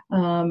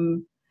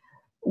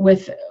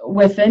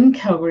within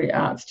Calgary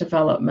Arts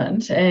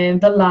Development and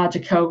the larger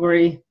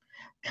Calgary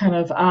kind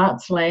of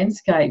arts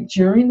landscape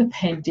during the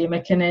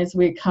pandemic, and as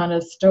we're kind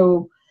of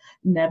still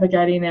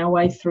navigating our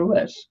way through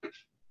it?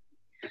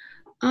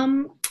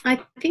 I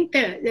think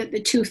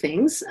the two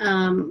things.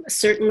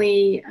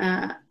 Certainly,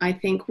 I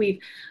think we've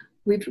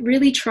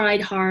really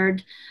tried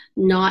hard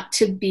not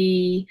to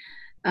be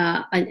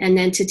an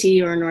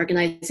entity or an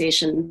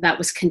organization that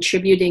was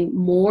contributing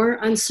more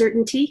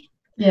uncertainty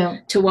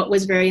to what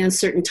was very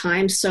uncertain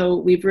times. So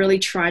we've really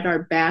tried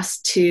our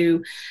best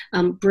to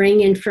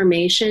bring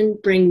information,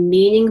 bring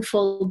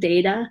meaningful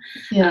data,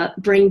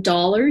 bring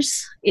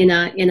dollars in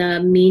a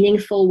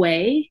meaningful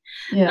way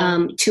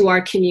to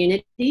our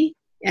community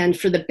and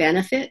for the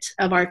benefit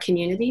of our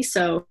community.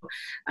 So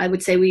I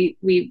would say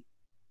we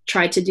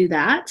tried to do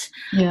that.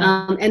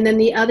 And then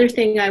the other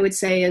thing I would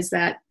say is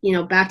that,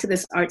 back to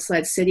this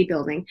arts-led city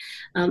building,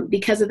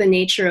 because of the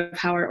nature of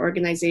how our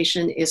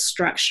organization is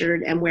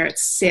structured and where it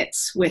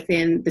sits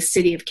within the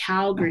city of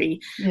Calgary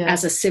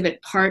as a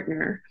civic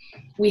partner,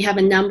 we have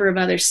a number of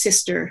other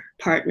sister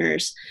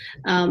partners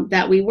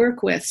that we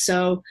work with.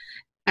 So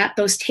at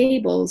those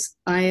tables,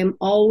 I am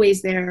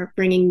always there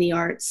bringing the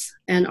arts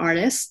and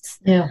artists,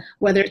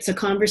 whether it's a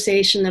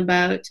conversation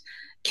about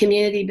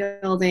community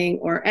building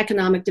or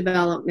economic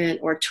development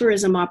or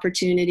tourism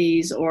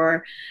opportunities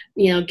or,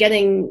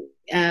 getting,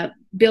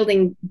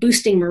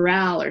 boosting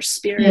morale or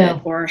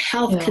spirit or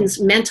health,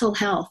 mental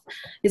health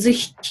is a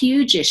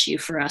huge issue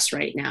for us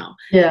right now.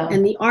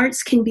 And the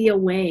arts can be a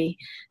way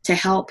to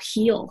help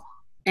heal.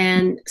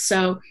 And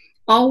so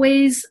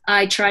always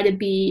I try to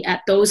be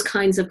at those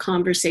kinds of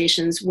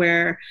conversations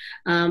where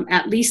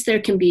at least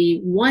there can be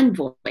one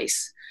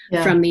voice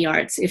from the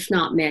arts, if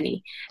not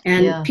many.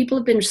 And people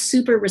have been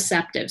super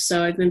receptive.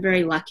 So I've been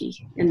very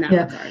lucky in that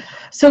regard.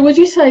 So would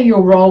you say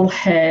your role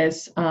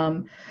has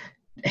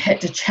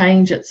had to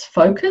change its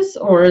focus,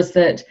 or is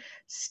that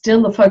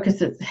still the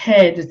focus it's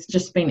had, it's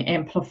just been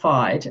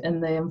amplified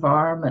in the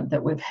environment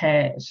that we've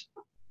had?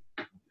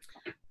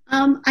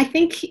 I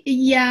think,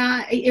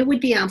 it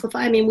would be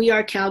amplified. I mean, we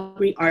are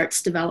Calgary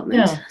Arts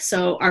Development,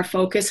 so our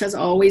focus has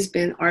always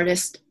been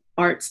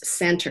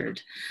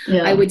arts-centered.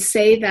 I would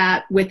say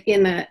that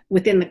within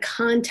the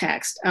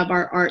context of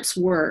our arts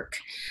work,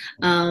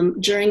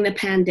 during the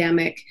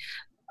pandemic,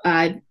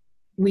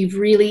 we've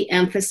really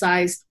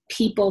emphasized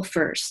people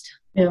first.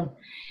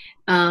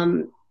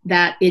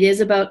 That it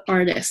is about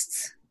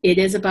artists. It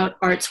is about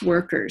arts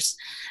workers,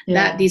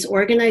 that these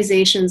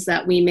organizations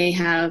that we may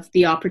have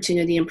the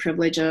opportunity and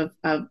privilege of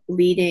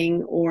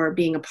leading or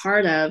being a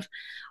part of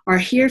are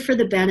here for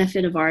the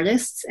benefit of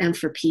artists and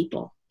for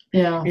people.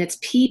 And it's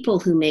people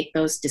who make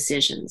those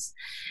decisions.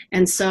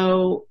 And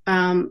so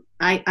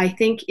I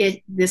think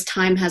this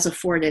time has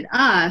afforded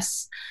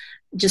us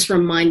just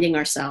reminding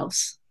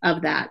ourselves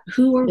of that.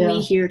 Who are we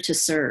here to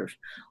serve?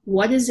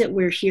 What is it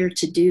we're here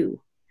to do?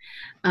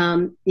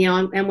 And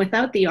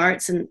without the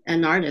arts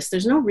and artists,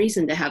 there's no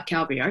reason to have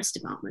Calgary Arts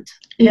Development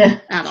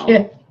at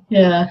all.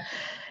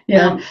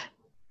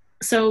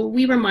 So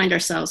we remind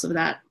ourselves of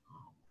that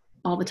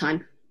all the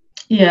time.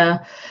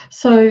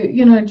 So,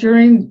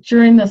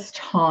 during this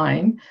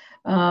time,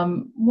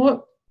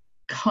 what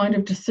kind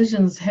of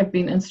decisions have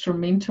been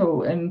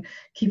instrumental in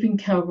keeping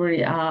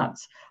Calgary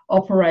Arts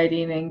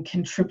operating and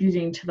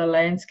contributing to the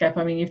landscape?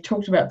 I mean, you've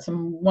talked about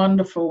some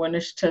wonderful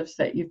initiatives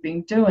that you've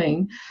been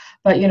doing,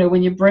 but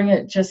when you bring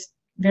it just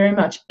very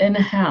much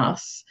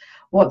in-house,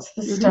 what's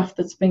the stuff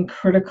that's been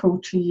critical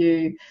to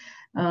you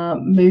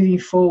moving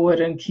forward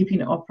and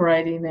keeping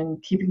operating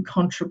and keeping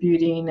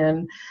contributing,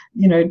 and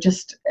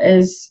just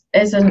as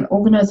an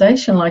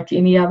organisation like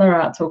any other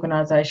arts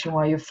organisation,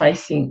 while you're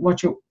facing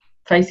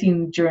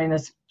during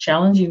this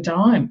challenging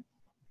time?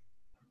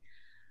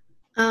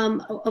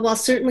 Well,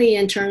 certainly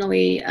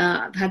internally,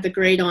 I've had the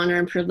great honor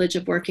and privilege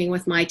of working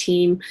with my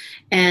team,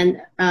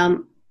 and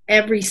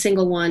every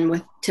single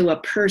one to a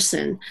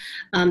person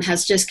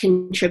has just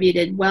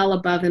contributed well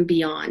above and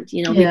beyond.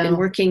 We've been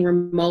working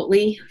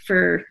remotely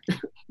for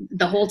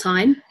the whole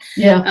time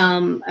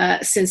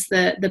since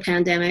the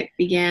pandemic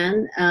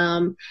began.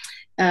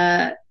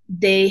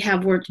 They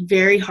have worked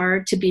very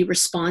hard to be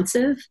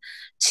responsive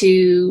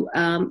to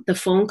the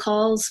phone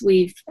calls.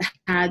 We've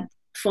had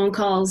phone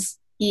calls,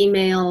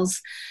 emails,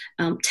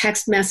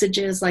 text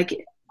messages,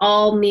 like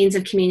all means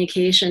of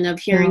communication, of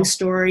hearing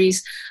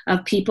stories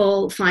of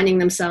people finding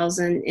themselves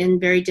in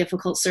very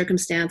difficult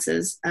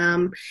circumstances.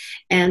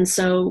 And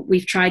so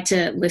we've tried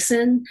to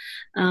listen.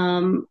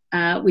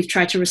 We've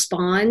tried to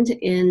respond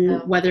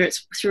in whether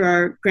it's through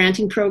our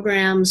granting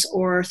programs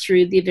or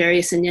through the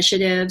various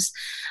initiatives.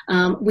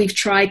 We've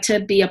tried to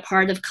be a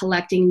part of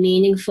collecting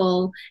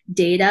meaningful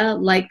data,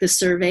 like the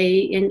survey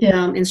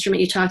instrument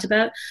you talked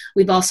about.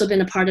 We've also been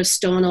a part of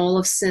Stone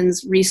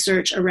Olafson's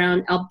research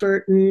around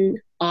Albertan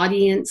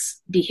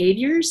audience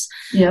behaviors.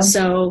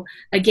 So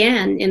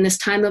again, in this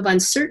time of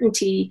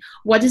uncertainty,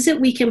 what is it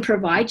we can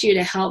provide you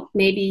to help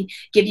maybe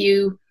give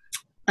you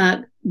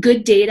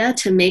good data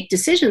to make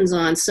decisions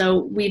on?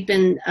 So we've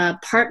been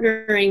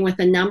partnering with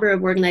a number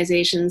of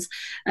organizations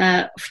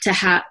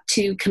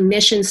to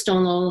commission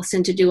Stone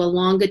Olafson to do a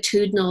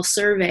longitudinal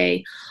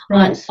survey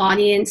on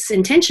audience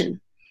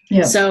intention.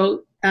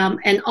 So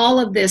and all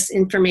of this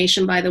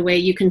information, by the way,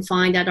 you can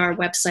find at our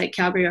website,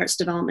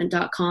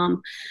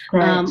 calgaryartsdevelopment.com,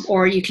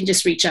 or you can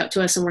just reach out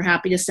to us and we're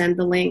happy to send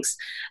the links.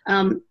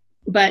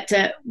 But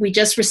we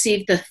just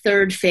received the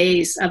third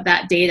phase of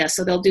that data.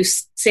 So they'll do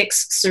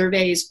 6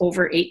 surveys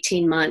over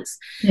 18 months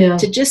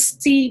to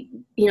just see,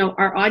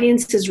 our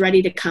audience is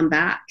ready to come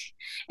back.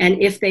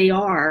 And if they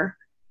are,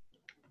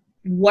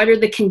 what are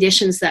the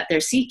conditions that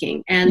they're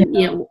seeking? And,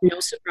 no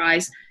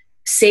surprise,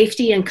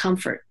 safety and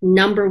comfort,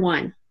 number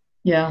one.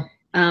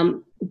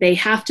 They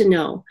have to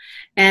know.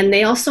 And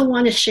they also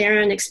want to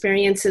share in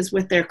experiences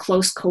with their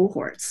close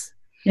cohorts.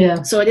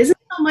 So it isn't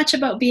so much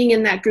about being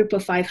in that group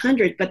of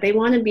 500, but they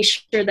want to be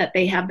sure that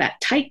they have that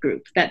tight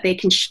group that they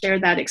can share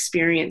that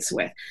experience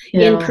with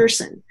in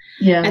person.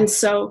 And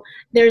so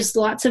there's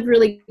lots of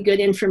really good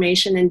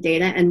information and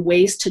data and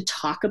ways to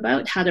talk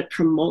about how to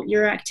promote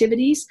your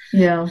activities.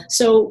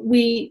 So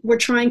we're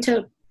trying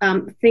to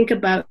think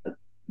about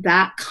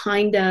that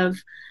kind of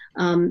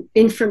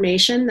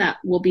information that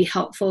will be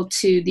helpful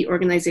to the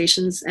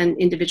organizations and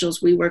individuals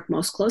we work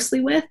most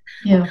closely with.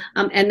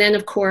 And then,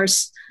 of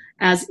course,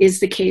 as is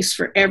the case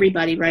for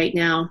everybody right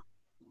now,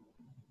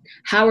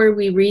 how are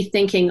we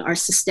rethinking our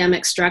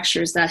systemic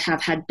structures that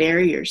have had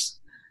barriers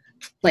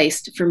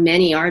placed for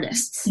many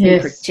artists in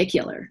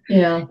particular?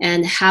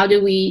 And how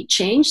do we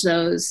change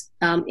those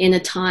in a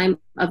time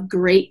of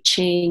great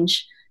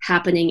change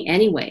happening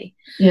anyway?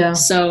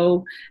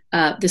 So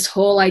this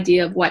whole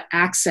idea of what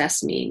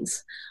access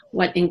means,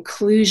 what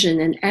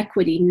inclusion and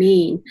equity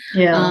mean,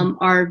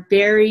 are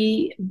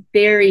very,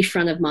 very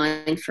front of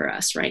mind for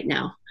us right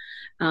now.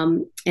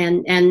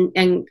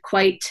 And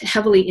quite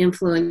heavily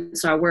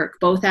influence our work,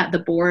 both at the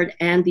board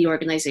and the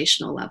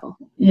organizational level.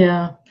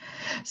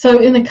 So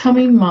in the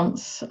coming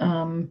months,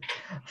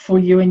 for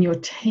you and your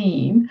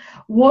team,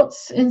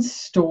 what's in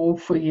store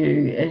for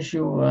you as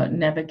you're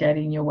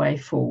navigating your way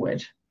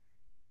forward?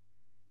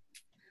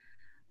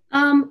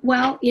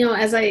 Well,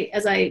 as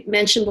I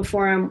mentioned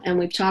before, and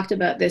we've talked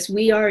about this,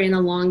 we are in a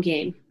long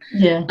game.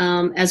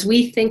 As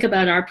we think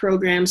about our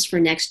programs for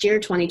next year,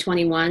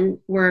 2021,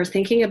 we're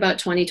thinking about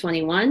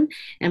 2021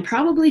 and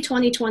probably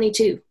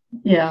 2022.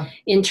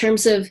 In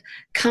terms of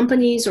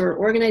companies or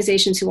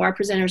organizations who are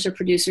presenters or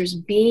producers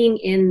being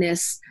in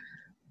this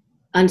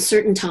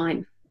uncertain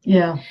time.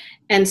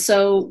 And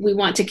so we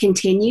want to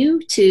continue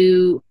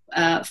to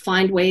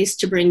find ways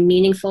to bring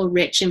meaningful,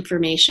 rich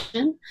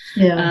information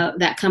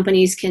that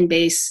companies can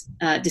base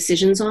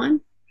decisions on.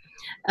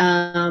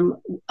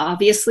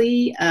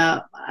 Obviously,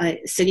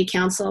 City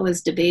Council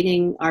is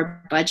debating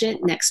our budget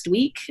next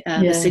week,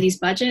 the city's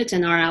budget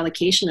and our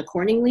allocation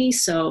accordingly.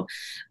 So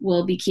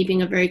we'll be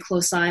keeping a very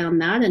close eye on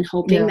that and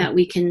hoping that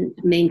we can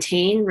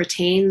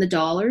retain the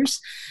dollars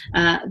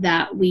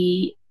that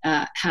we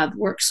have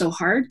worked so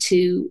hard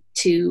to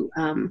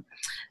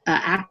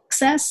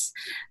access.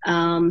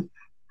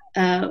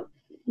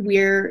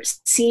 We're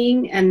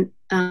seeing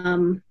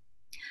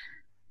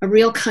a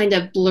real kind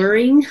of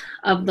blurring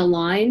of the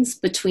lines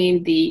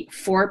between the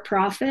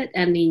for-profit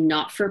and the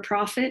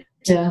not-for-profit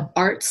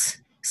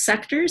arts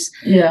sectors.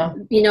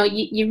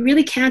 You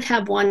really can't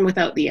have one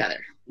without the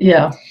other.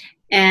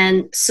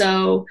 And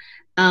so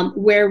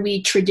where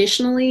we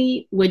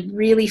traditionally would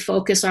really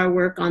focus our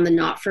work on the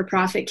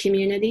not-for-profit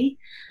community,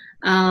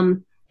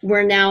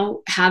 we're now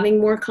having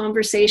more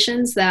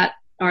conversations that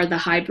are the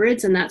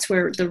hybrids, and that's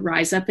where the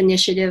Rise Up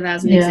initiative,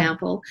 as an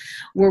example,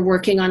 we're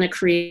working on a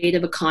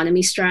creative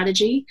economy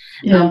strategy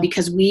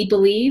because we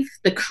believe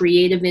the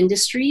creative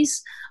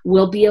industries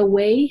will be a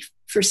way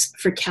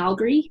for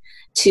Calgary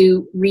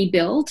to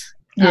rebuild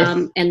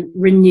and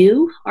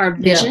renew our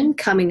vision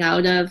coming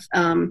out of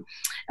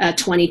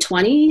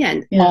 2020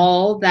 and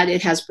all that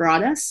it has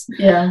brought us.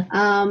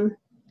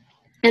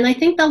 And I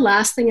think the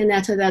last thing,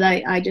 Annetta, that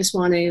I just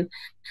want to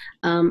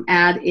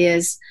add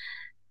is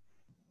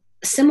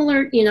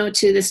similar,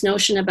 to this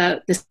notion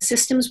about the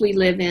systems we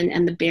live in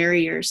and the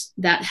barriers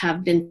that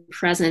have been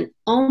present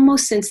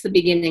almost since the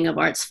beginning of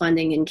arts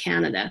funding in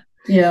Canada.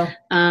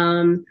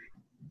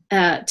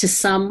 To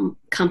some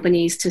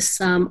companies, to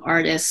some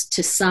artists,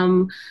 to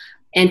some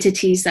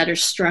entities that are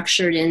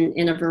structured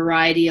in a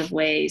variety of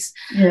ways.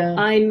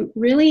 I'm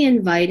really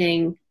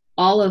inviting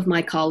all of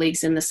my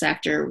colleagues in the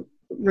sector,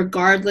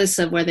 regardless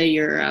of whether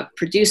you're a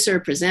producer,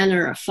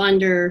 presenter, a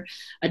funder,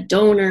 a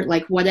donor,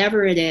 like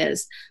whatever it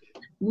is,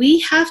 we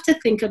have to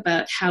think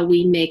about how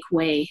we make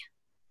way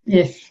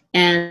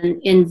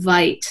and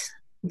invite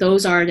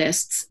those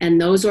artists and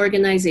those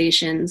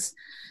organizations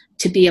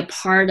to be a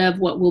part of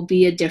what will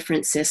be a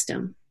different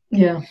system.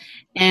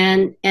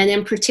 And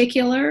in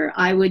particular,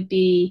 I would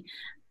be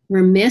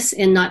remiss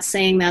in not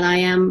saying that I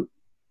am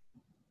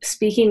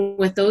speaking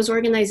with those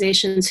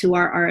organizations who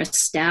are our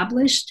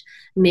established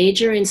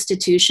major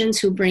institutions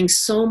who bring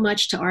so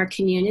much to our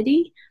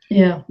community.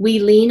 We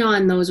lean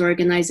on those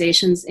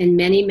organizations in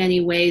many,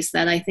 many ways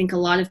that I think a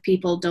lot of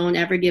people don't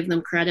ever give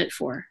them credit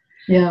for.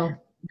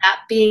 That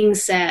being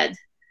said,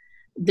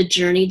 the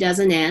journey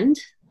doesn't end.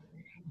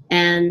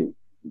 And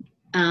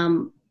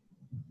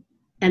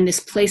this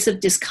place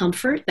of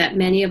discomfort that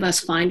many of us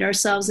find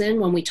ourselves in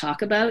when we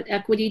talk about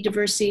equity,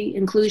 diversity,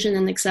 inclusion,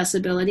 and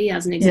accessibility,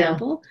 as an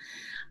example,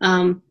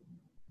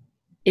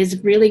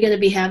 is really going to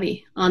be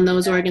heavy on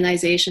those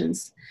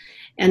organizations.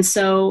 And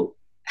so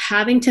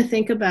having to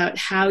think about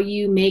how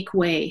you make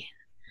way,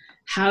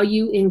 how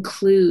you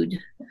include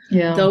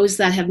those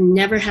that have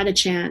never had a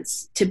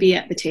chance to be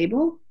at the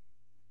table,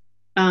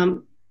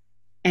 and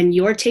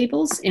your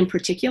tables in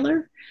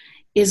particular,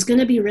 is going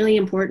to be really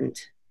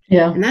important.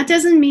 And that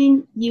doesn't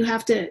mean you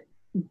have to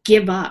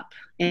give up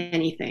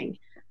anything.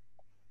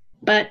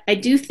 But I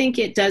do think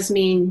it does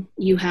mean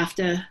you have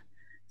to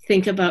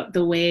think about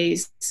the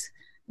ways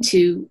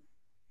to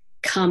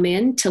come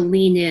in, to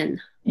lean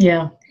in.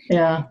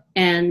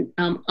 And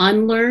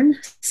unlearn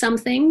some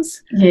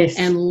things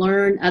and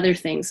learn other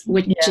things,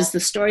 which is the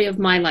story of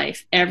my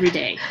life every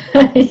day.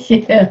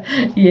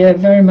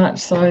 Very much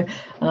so.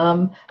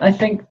 I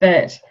think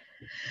that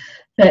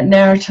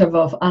narrative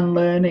of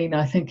unlearning,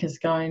 I think, is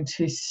going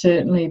to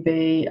certainly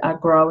be a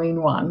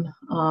growing one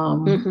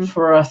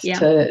for us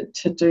to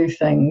do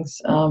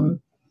things.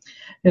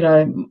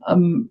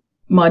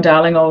 My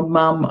darling old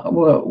mum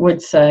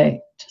would say,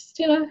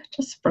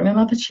 just bring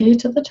another chair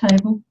to the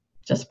table.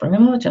 Just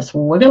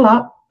wiggle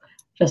up.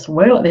 Just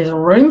wiggle. There's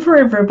room for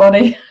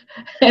everybody.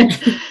 And,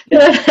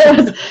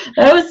 that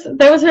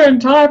was her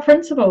entire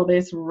principle.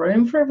 There's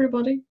room for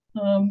everybody.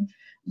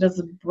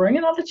 Just bring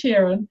another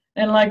chair in,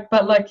 and like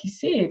you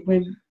said,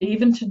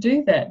 even to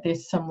do that,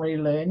 there's some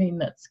relearning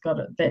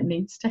that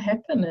needs to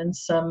happen, and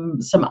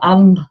some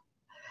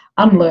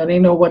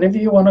unlearning, or whatever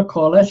you want to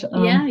call it.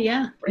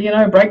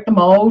 Break the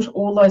mold,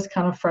 all those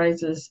kind of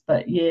phrases.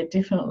 But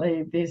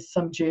definitely there's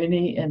some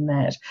journey in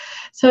that.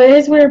 So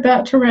as we're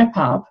about to wrap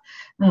up,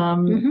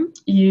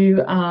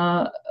 you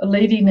are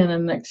leading in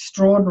an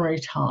extraordinary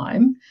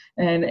time,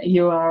 and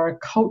you are a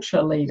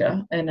culture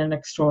leader in an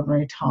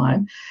extraordinary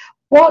time.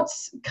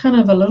 What's kind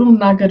of a little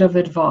nugget of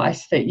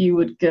advice that you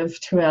would give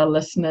to our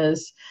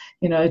listeners,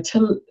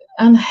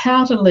 on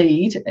how to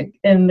lead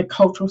in the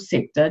cultural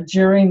sector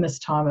during this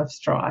time of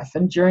strife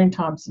and during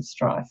times of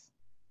strife?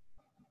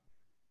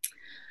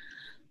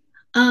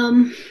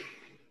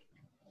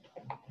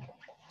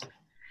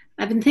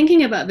 I've been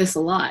thinking about this a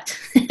lot,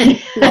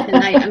 and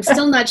I'm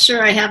still not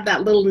sure I have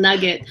that little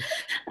nugget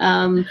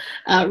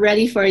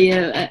ready for you,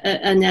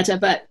 Annetta.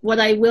 But what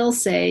I will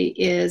say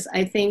is,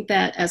 I think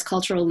that as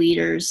cultural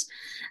leaders,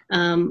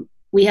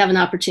 we have an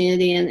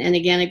opportunity, and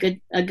again,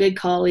 a good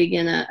colleague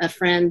and a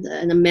friend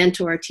and a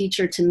mentor, a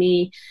teacher to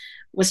me,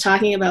 was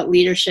talking about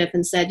leadership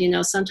and said,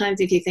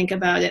 sometimes if you think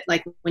about it,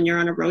 like when you're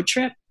on a road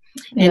trip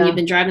and you've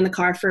been driving the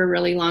car for a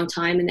really long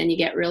time, and then you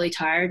get really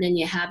tired and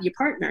you have your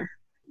partner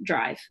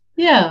drive.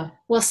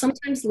 Well,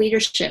 sometimes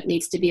leadership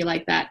needs to be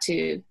like that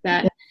too,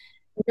 that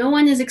no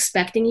one is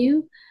expecting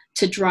you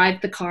to drive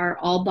the car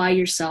all by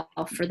yourself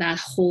for that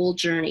whole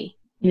journey.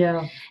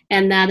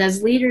 And that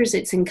as leaders,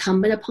 it's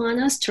incumbent upon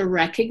us to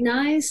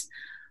recognize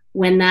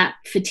when that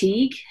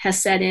fatigue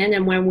has set in,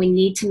 and when we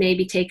need to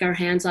maybe take our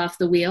hands off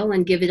the wheel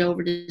and give it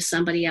over to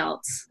somebody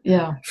else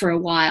for a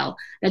while.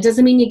 That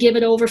doesn't mean you give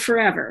it over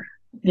forever.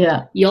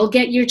 You'll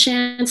get your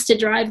chance to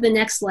drive the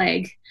next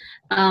leg.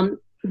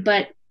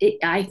 But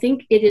I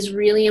think it is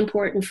really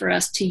important for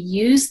us to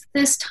use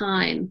this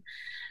time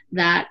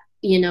that,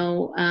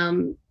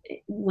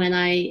 when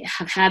I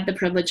have had the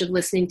privilege of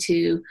listening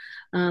to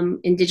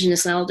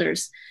Indigenous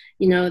elders,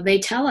 they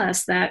tell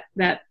us that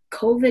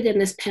COVID and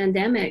this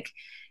pandemic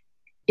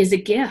is a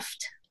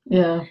gift.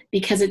 Yeah.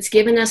 Because it's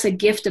given us a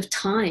gift of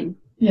time.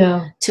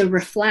 Yeah. To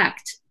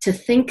reflect, to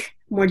think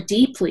more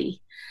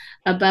deeply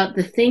about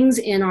the things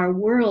in our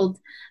world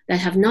that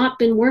have not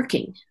been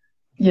working.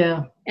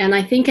 Yeah. And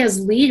I think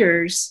as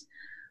leaders,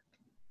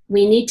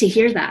 we need to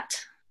hear that,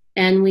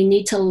 and we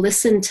need to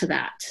listen to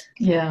that.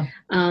 Yeah.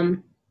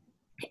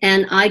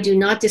 And I do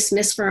not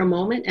dismiss for a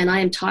moment, and I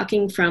am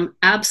talking from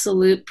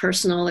absolute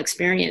personal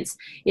experience.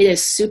 It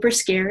is super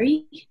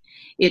scary.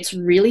 It's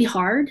really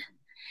hard,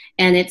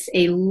 and it's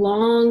a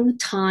long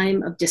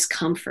time of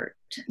discomfort.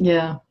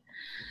 Yeah.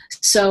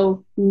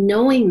 So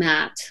knowing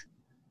that,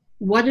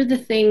 what are the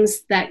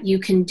things that you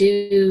can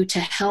do to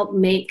help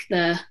make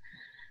the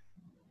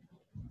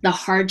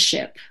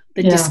hardship,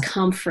 the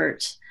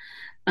discomfort,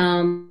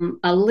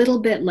 a little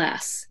bit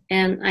less?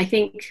 And I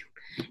think,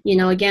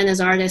 again, as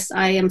artists,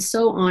 I am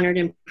so honored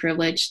and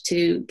privileged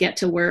to get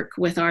to work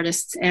with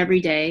artists every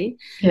day,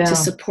 to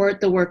support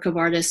the work of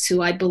artists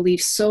who I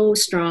believe so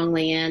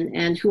strongly in,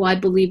 and who I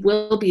believe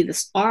will be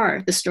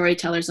the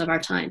storytellers of our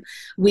time.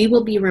 We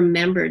will be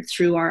remembered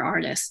through our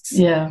artists.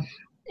 Yeah.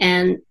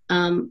 And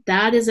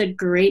that is a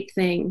great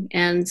thing.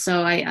 And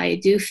so I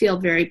do feel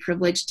very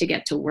privileged to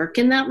get to work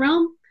in that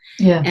realm.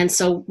 Yeah. And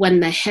so when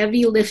the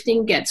heavy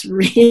lifting gets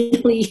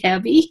really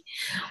heavy,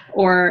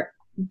 or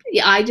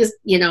I just,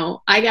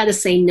 I got to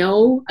say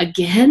no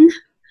again,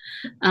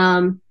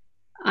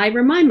 I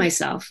remind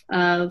myself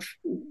of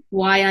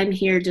why I'm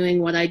here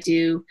doing what I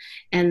do,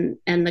 and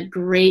the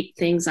great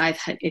things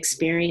I've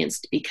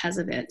experienced because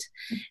of it.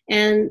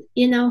 And,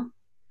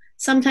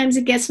 sometimes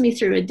it gets me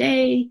through a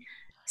day.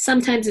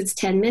 Sometimes it's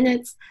 10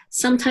 minutes.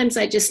 Sometimes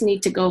I just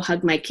need to go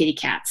hug my kitty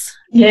cats.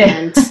 Yeah.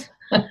 And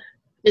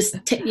just,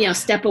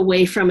 step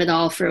away from it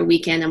all for a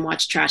weekend and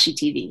watch trashy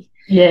TV.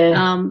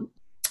 Yeah.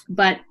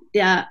 But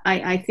yeah,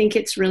 I think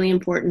it's really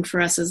important for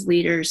us as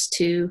leaders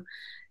to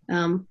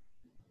kind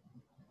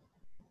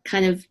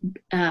of,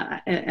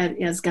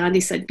 as Gandhi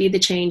said, be the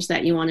change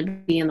that you want to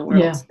be in the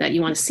world, that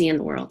you want to see in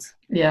the world.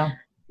 Yeah.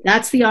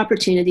 That's the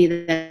opportunity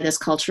that as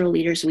cultural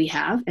leaders we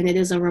have, and it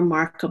is a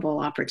remarkable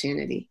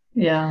opportunity.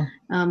 Yeah.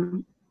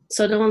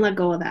 So don't let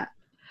go of that.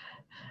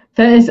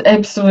 That is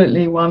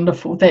absolutely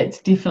wonderful.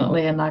 That's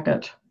definitely a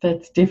nugget. You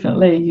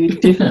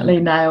definitely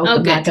nailed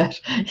the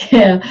nugget.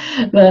 Yeah.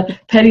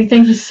 Patti,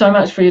 thank you so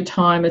much for your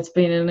time. It's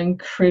been an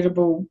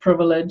incredible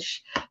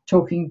privilege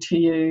talking to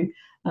you.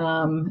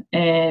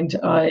 And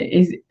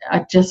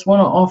I just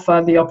want to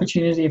offer the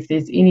opportunity if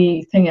there's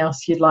anything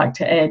else you'd like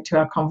to add to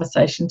our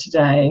conversation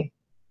today.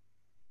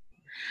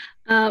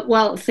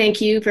 Well, thank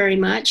you very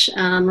much.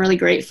 I'm really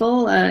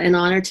grateful and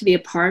honored to be a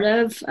part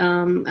of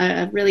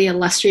a really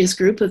illustrious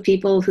group of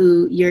people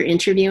who you're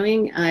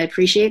interviewing. I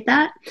appreciate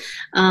that.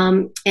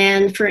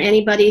 And for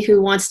anybody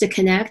who wants to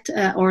connect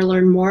or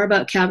learn more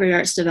about Calgary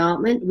Arts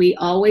Development, we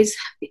always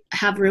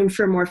have room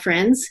for more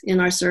friends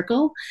in our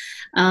circle.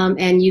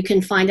 And you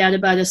can find out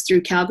about us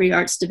through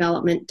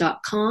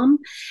calgaryartsdevelopment.com.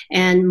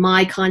 And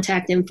my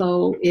contact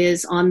info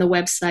is on the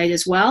website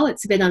as well.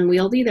 It's a bit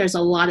unwieldy. There's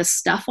a lot of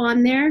stuff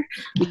on there.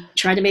 We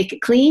try to make it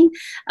clean,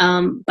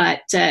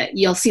 but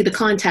you'll see the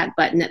contact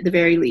button at the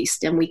very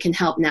least, and we can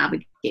help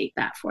navigate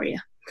that for you.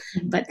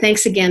 But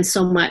thanks again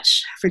so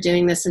much for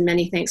doing this, and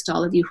many thanks to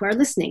all of you who are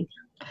listening.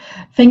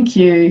 Thank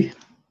you.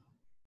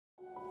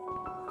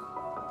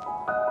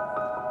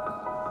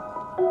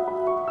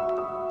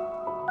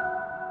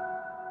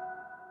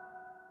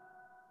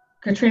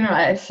 Katrina,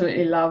 I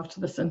absolutely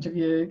loved this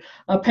interview.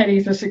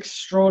 Patti's just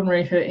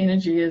extraordinary. Her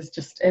energy is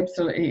just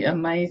absolutely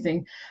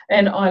amazing.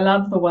 And I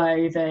love the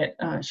way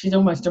that she's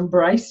almost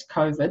embraced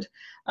COVID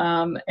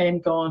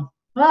and gone,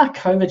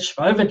 COVID,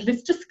 schmovid,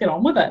 let's just get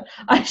on with it.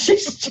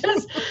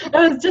 It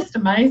was just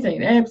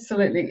amazing.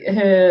 Absolutely.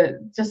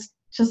 Just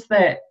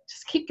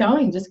keep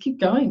going, this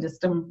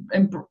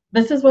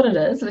is what it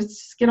is. Let's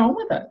just get on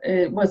with it.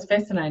 It was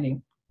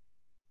fascinating.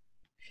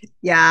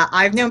 Yeah,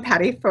 I've known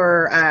Patti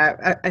for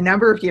a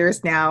number of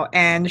years now,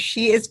 and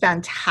she is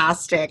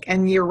fantastic.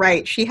 And you're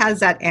right, she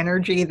has that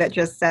energy that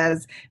just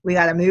says, we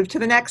got to move to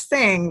the next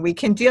thing. We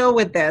can deal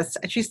with this.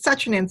 She's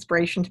such an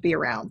inspiration to be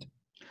around.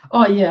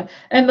 Oh, yeah.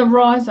 And the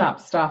Rise Up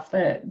stuff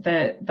that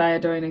they are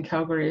doing in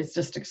Calgary is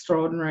just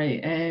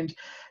extraordinary. And,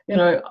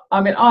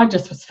 I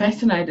just was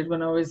fascinated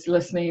when I was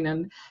listening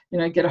and,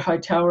 get a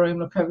hotel room,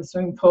 look over the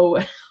swimming pool.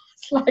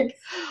 It's like,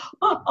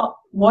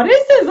 what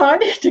is this? I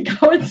need to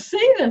go and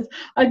see this.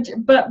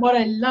 But what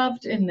I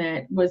loved in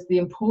that was the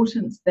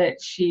importance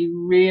that she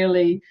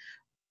really,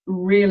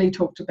 really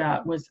talked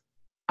about was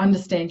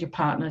understand your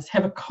partners,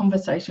 have a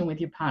conversation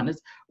with your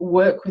partners,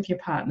 work with your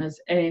partners,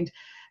 and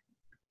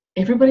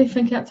everybody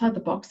think outside the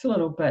box a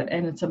little bit.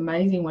 And it's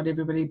amazing what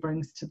everybody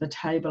brings to the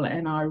table.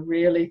 And I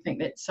really think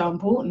that's so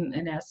important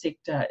in our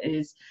sector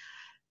is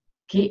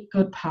get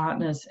good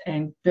partners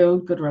and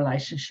build good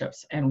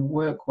relationships and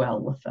work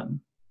well with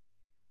them.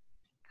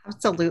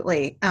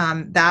 Absolutely.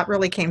 That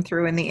really came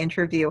through in the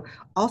interview.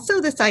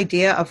 Also, this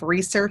idea of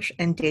research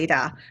and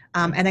data.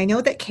 And I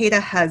know that CADA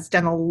has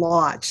done a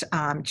lot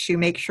to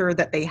make sure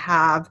that they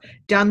have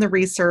done the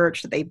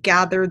research, that they've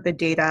gathered the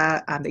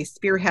data, they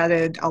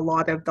spearheaded a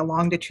lot of the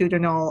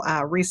longitudinal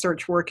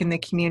research work in the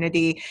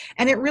community.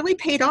 And it really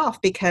paid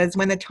off, because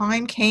when the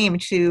time came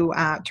to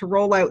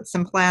roll out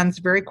some plans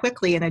very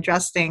quickly and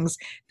adjust things,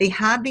 they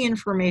had the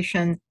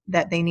information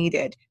that they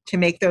needed to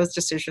make those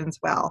decisions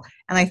well.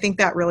 And I think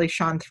that really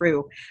shone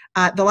through.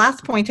 The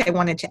last point I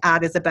wanted to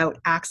add is about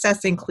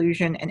access,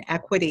 inclusion, and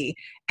equity.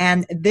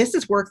 And this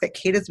is work that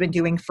CADA has been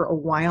doing for a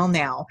while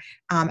now.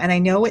 And I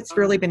know it's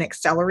really been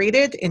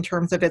accelerated in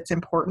terms of its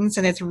importance,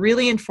 and it's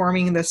really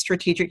informing the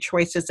strategic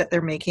choices that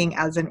they're making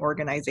as an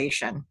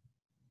organization.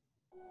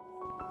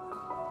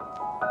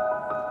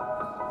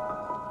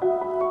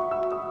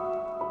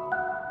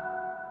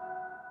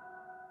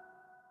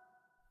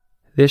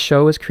 This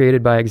show was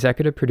created by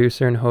executive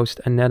producer and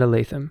host Annetta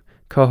Latham,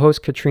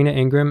 co-host Katrina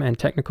Ingram, and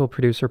technical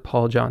producer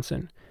Paul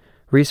Johnson.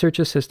 Research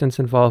assistants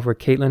involved were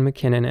Caitlin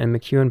McKinnon and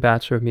McEwen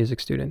Bachelor of Music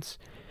students.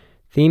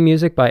 Theme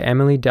music by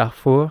Emily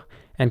Darfour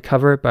and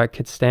cover by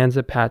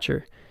Constanza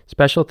Patcher.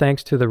 Special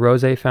thanks to the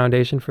Rose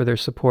Foundation for their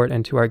support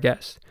and to our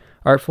guests.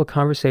 Artful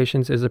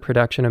Conversations is a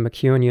production of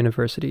MacEwan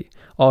University.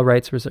 All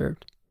rights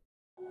reserved.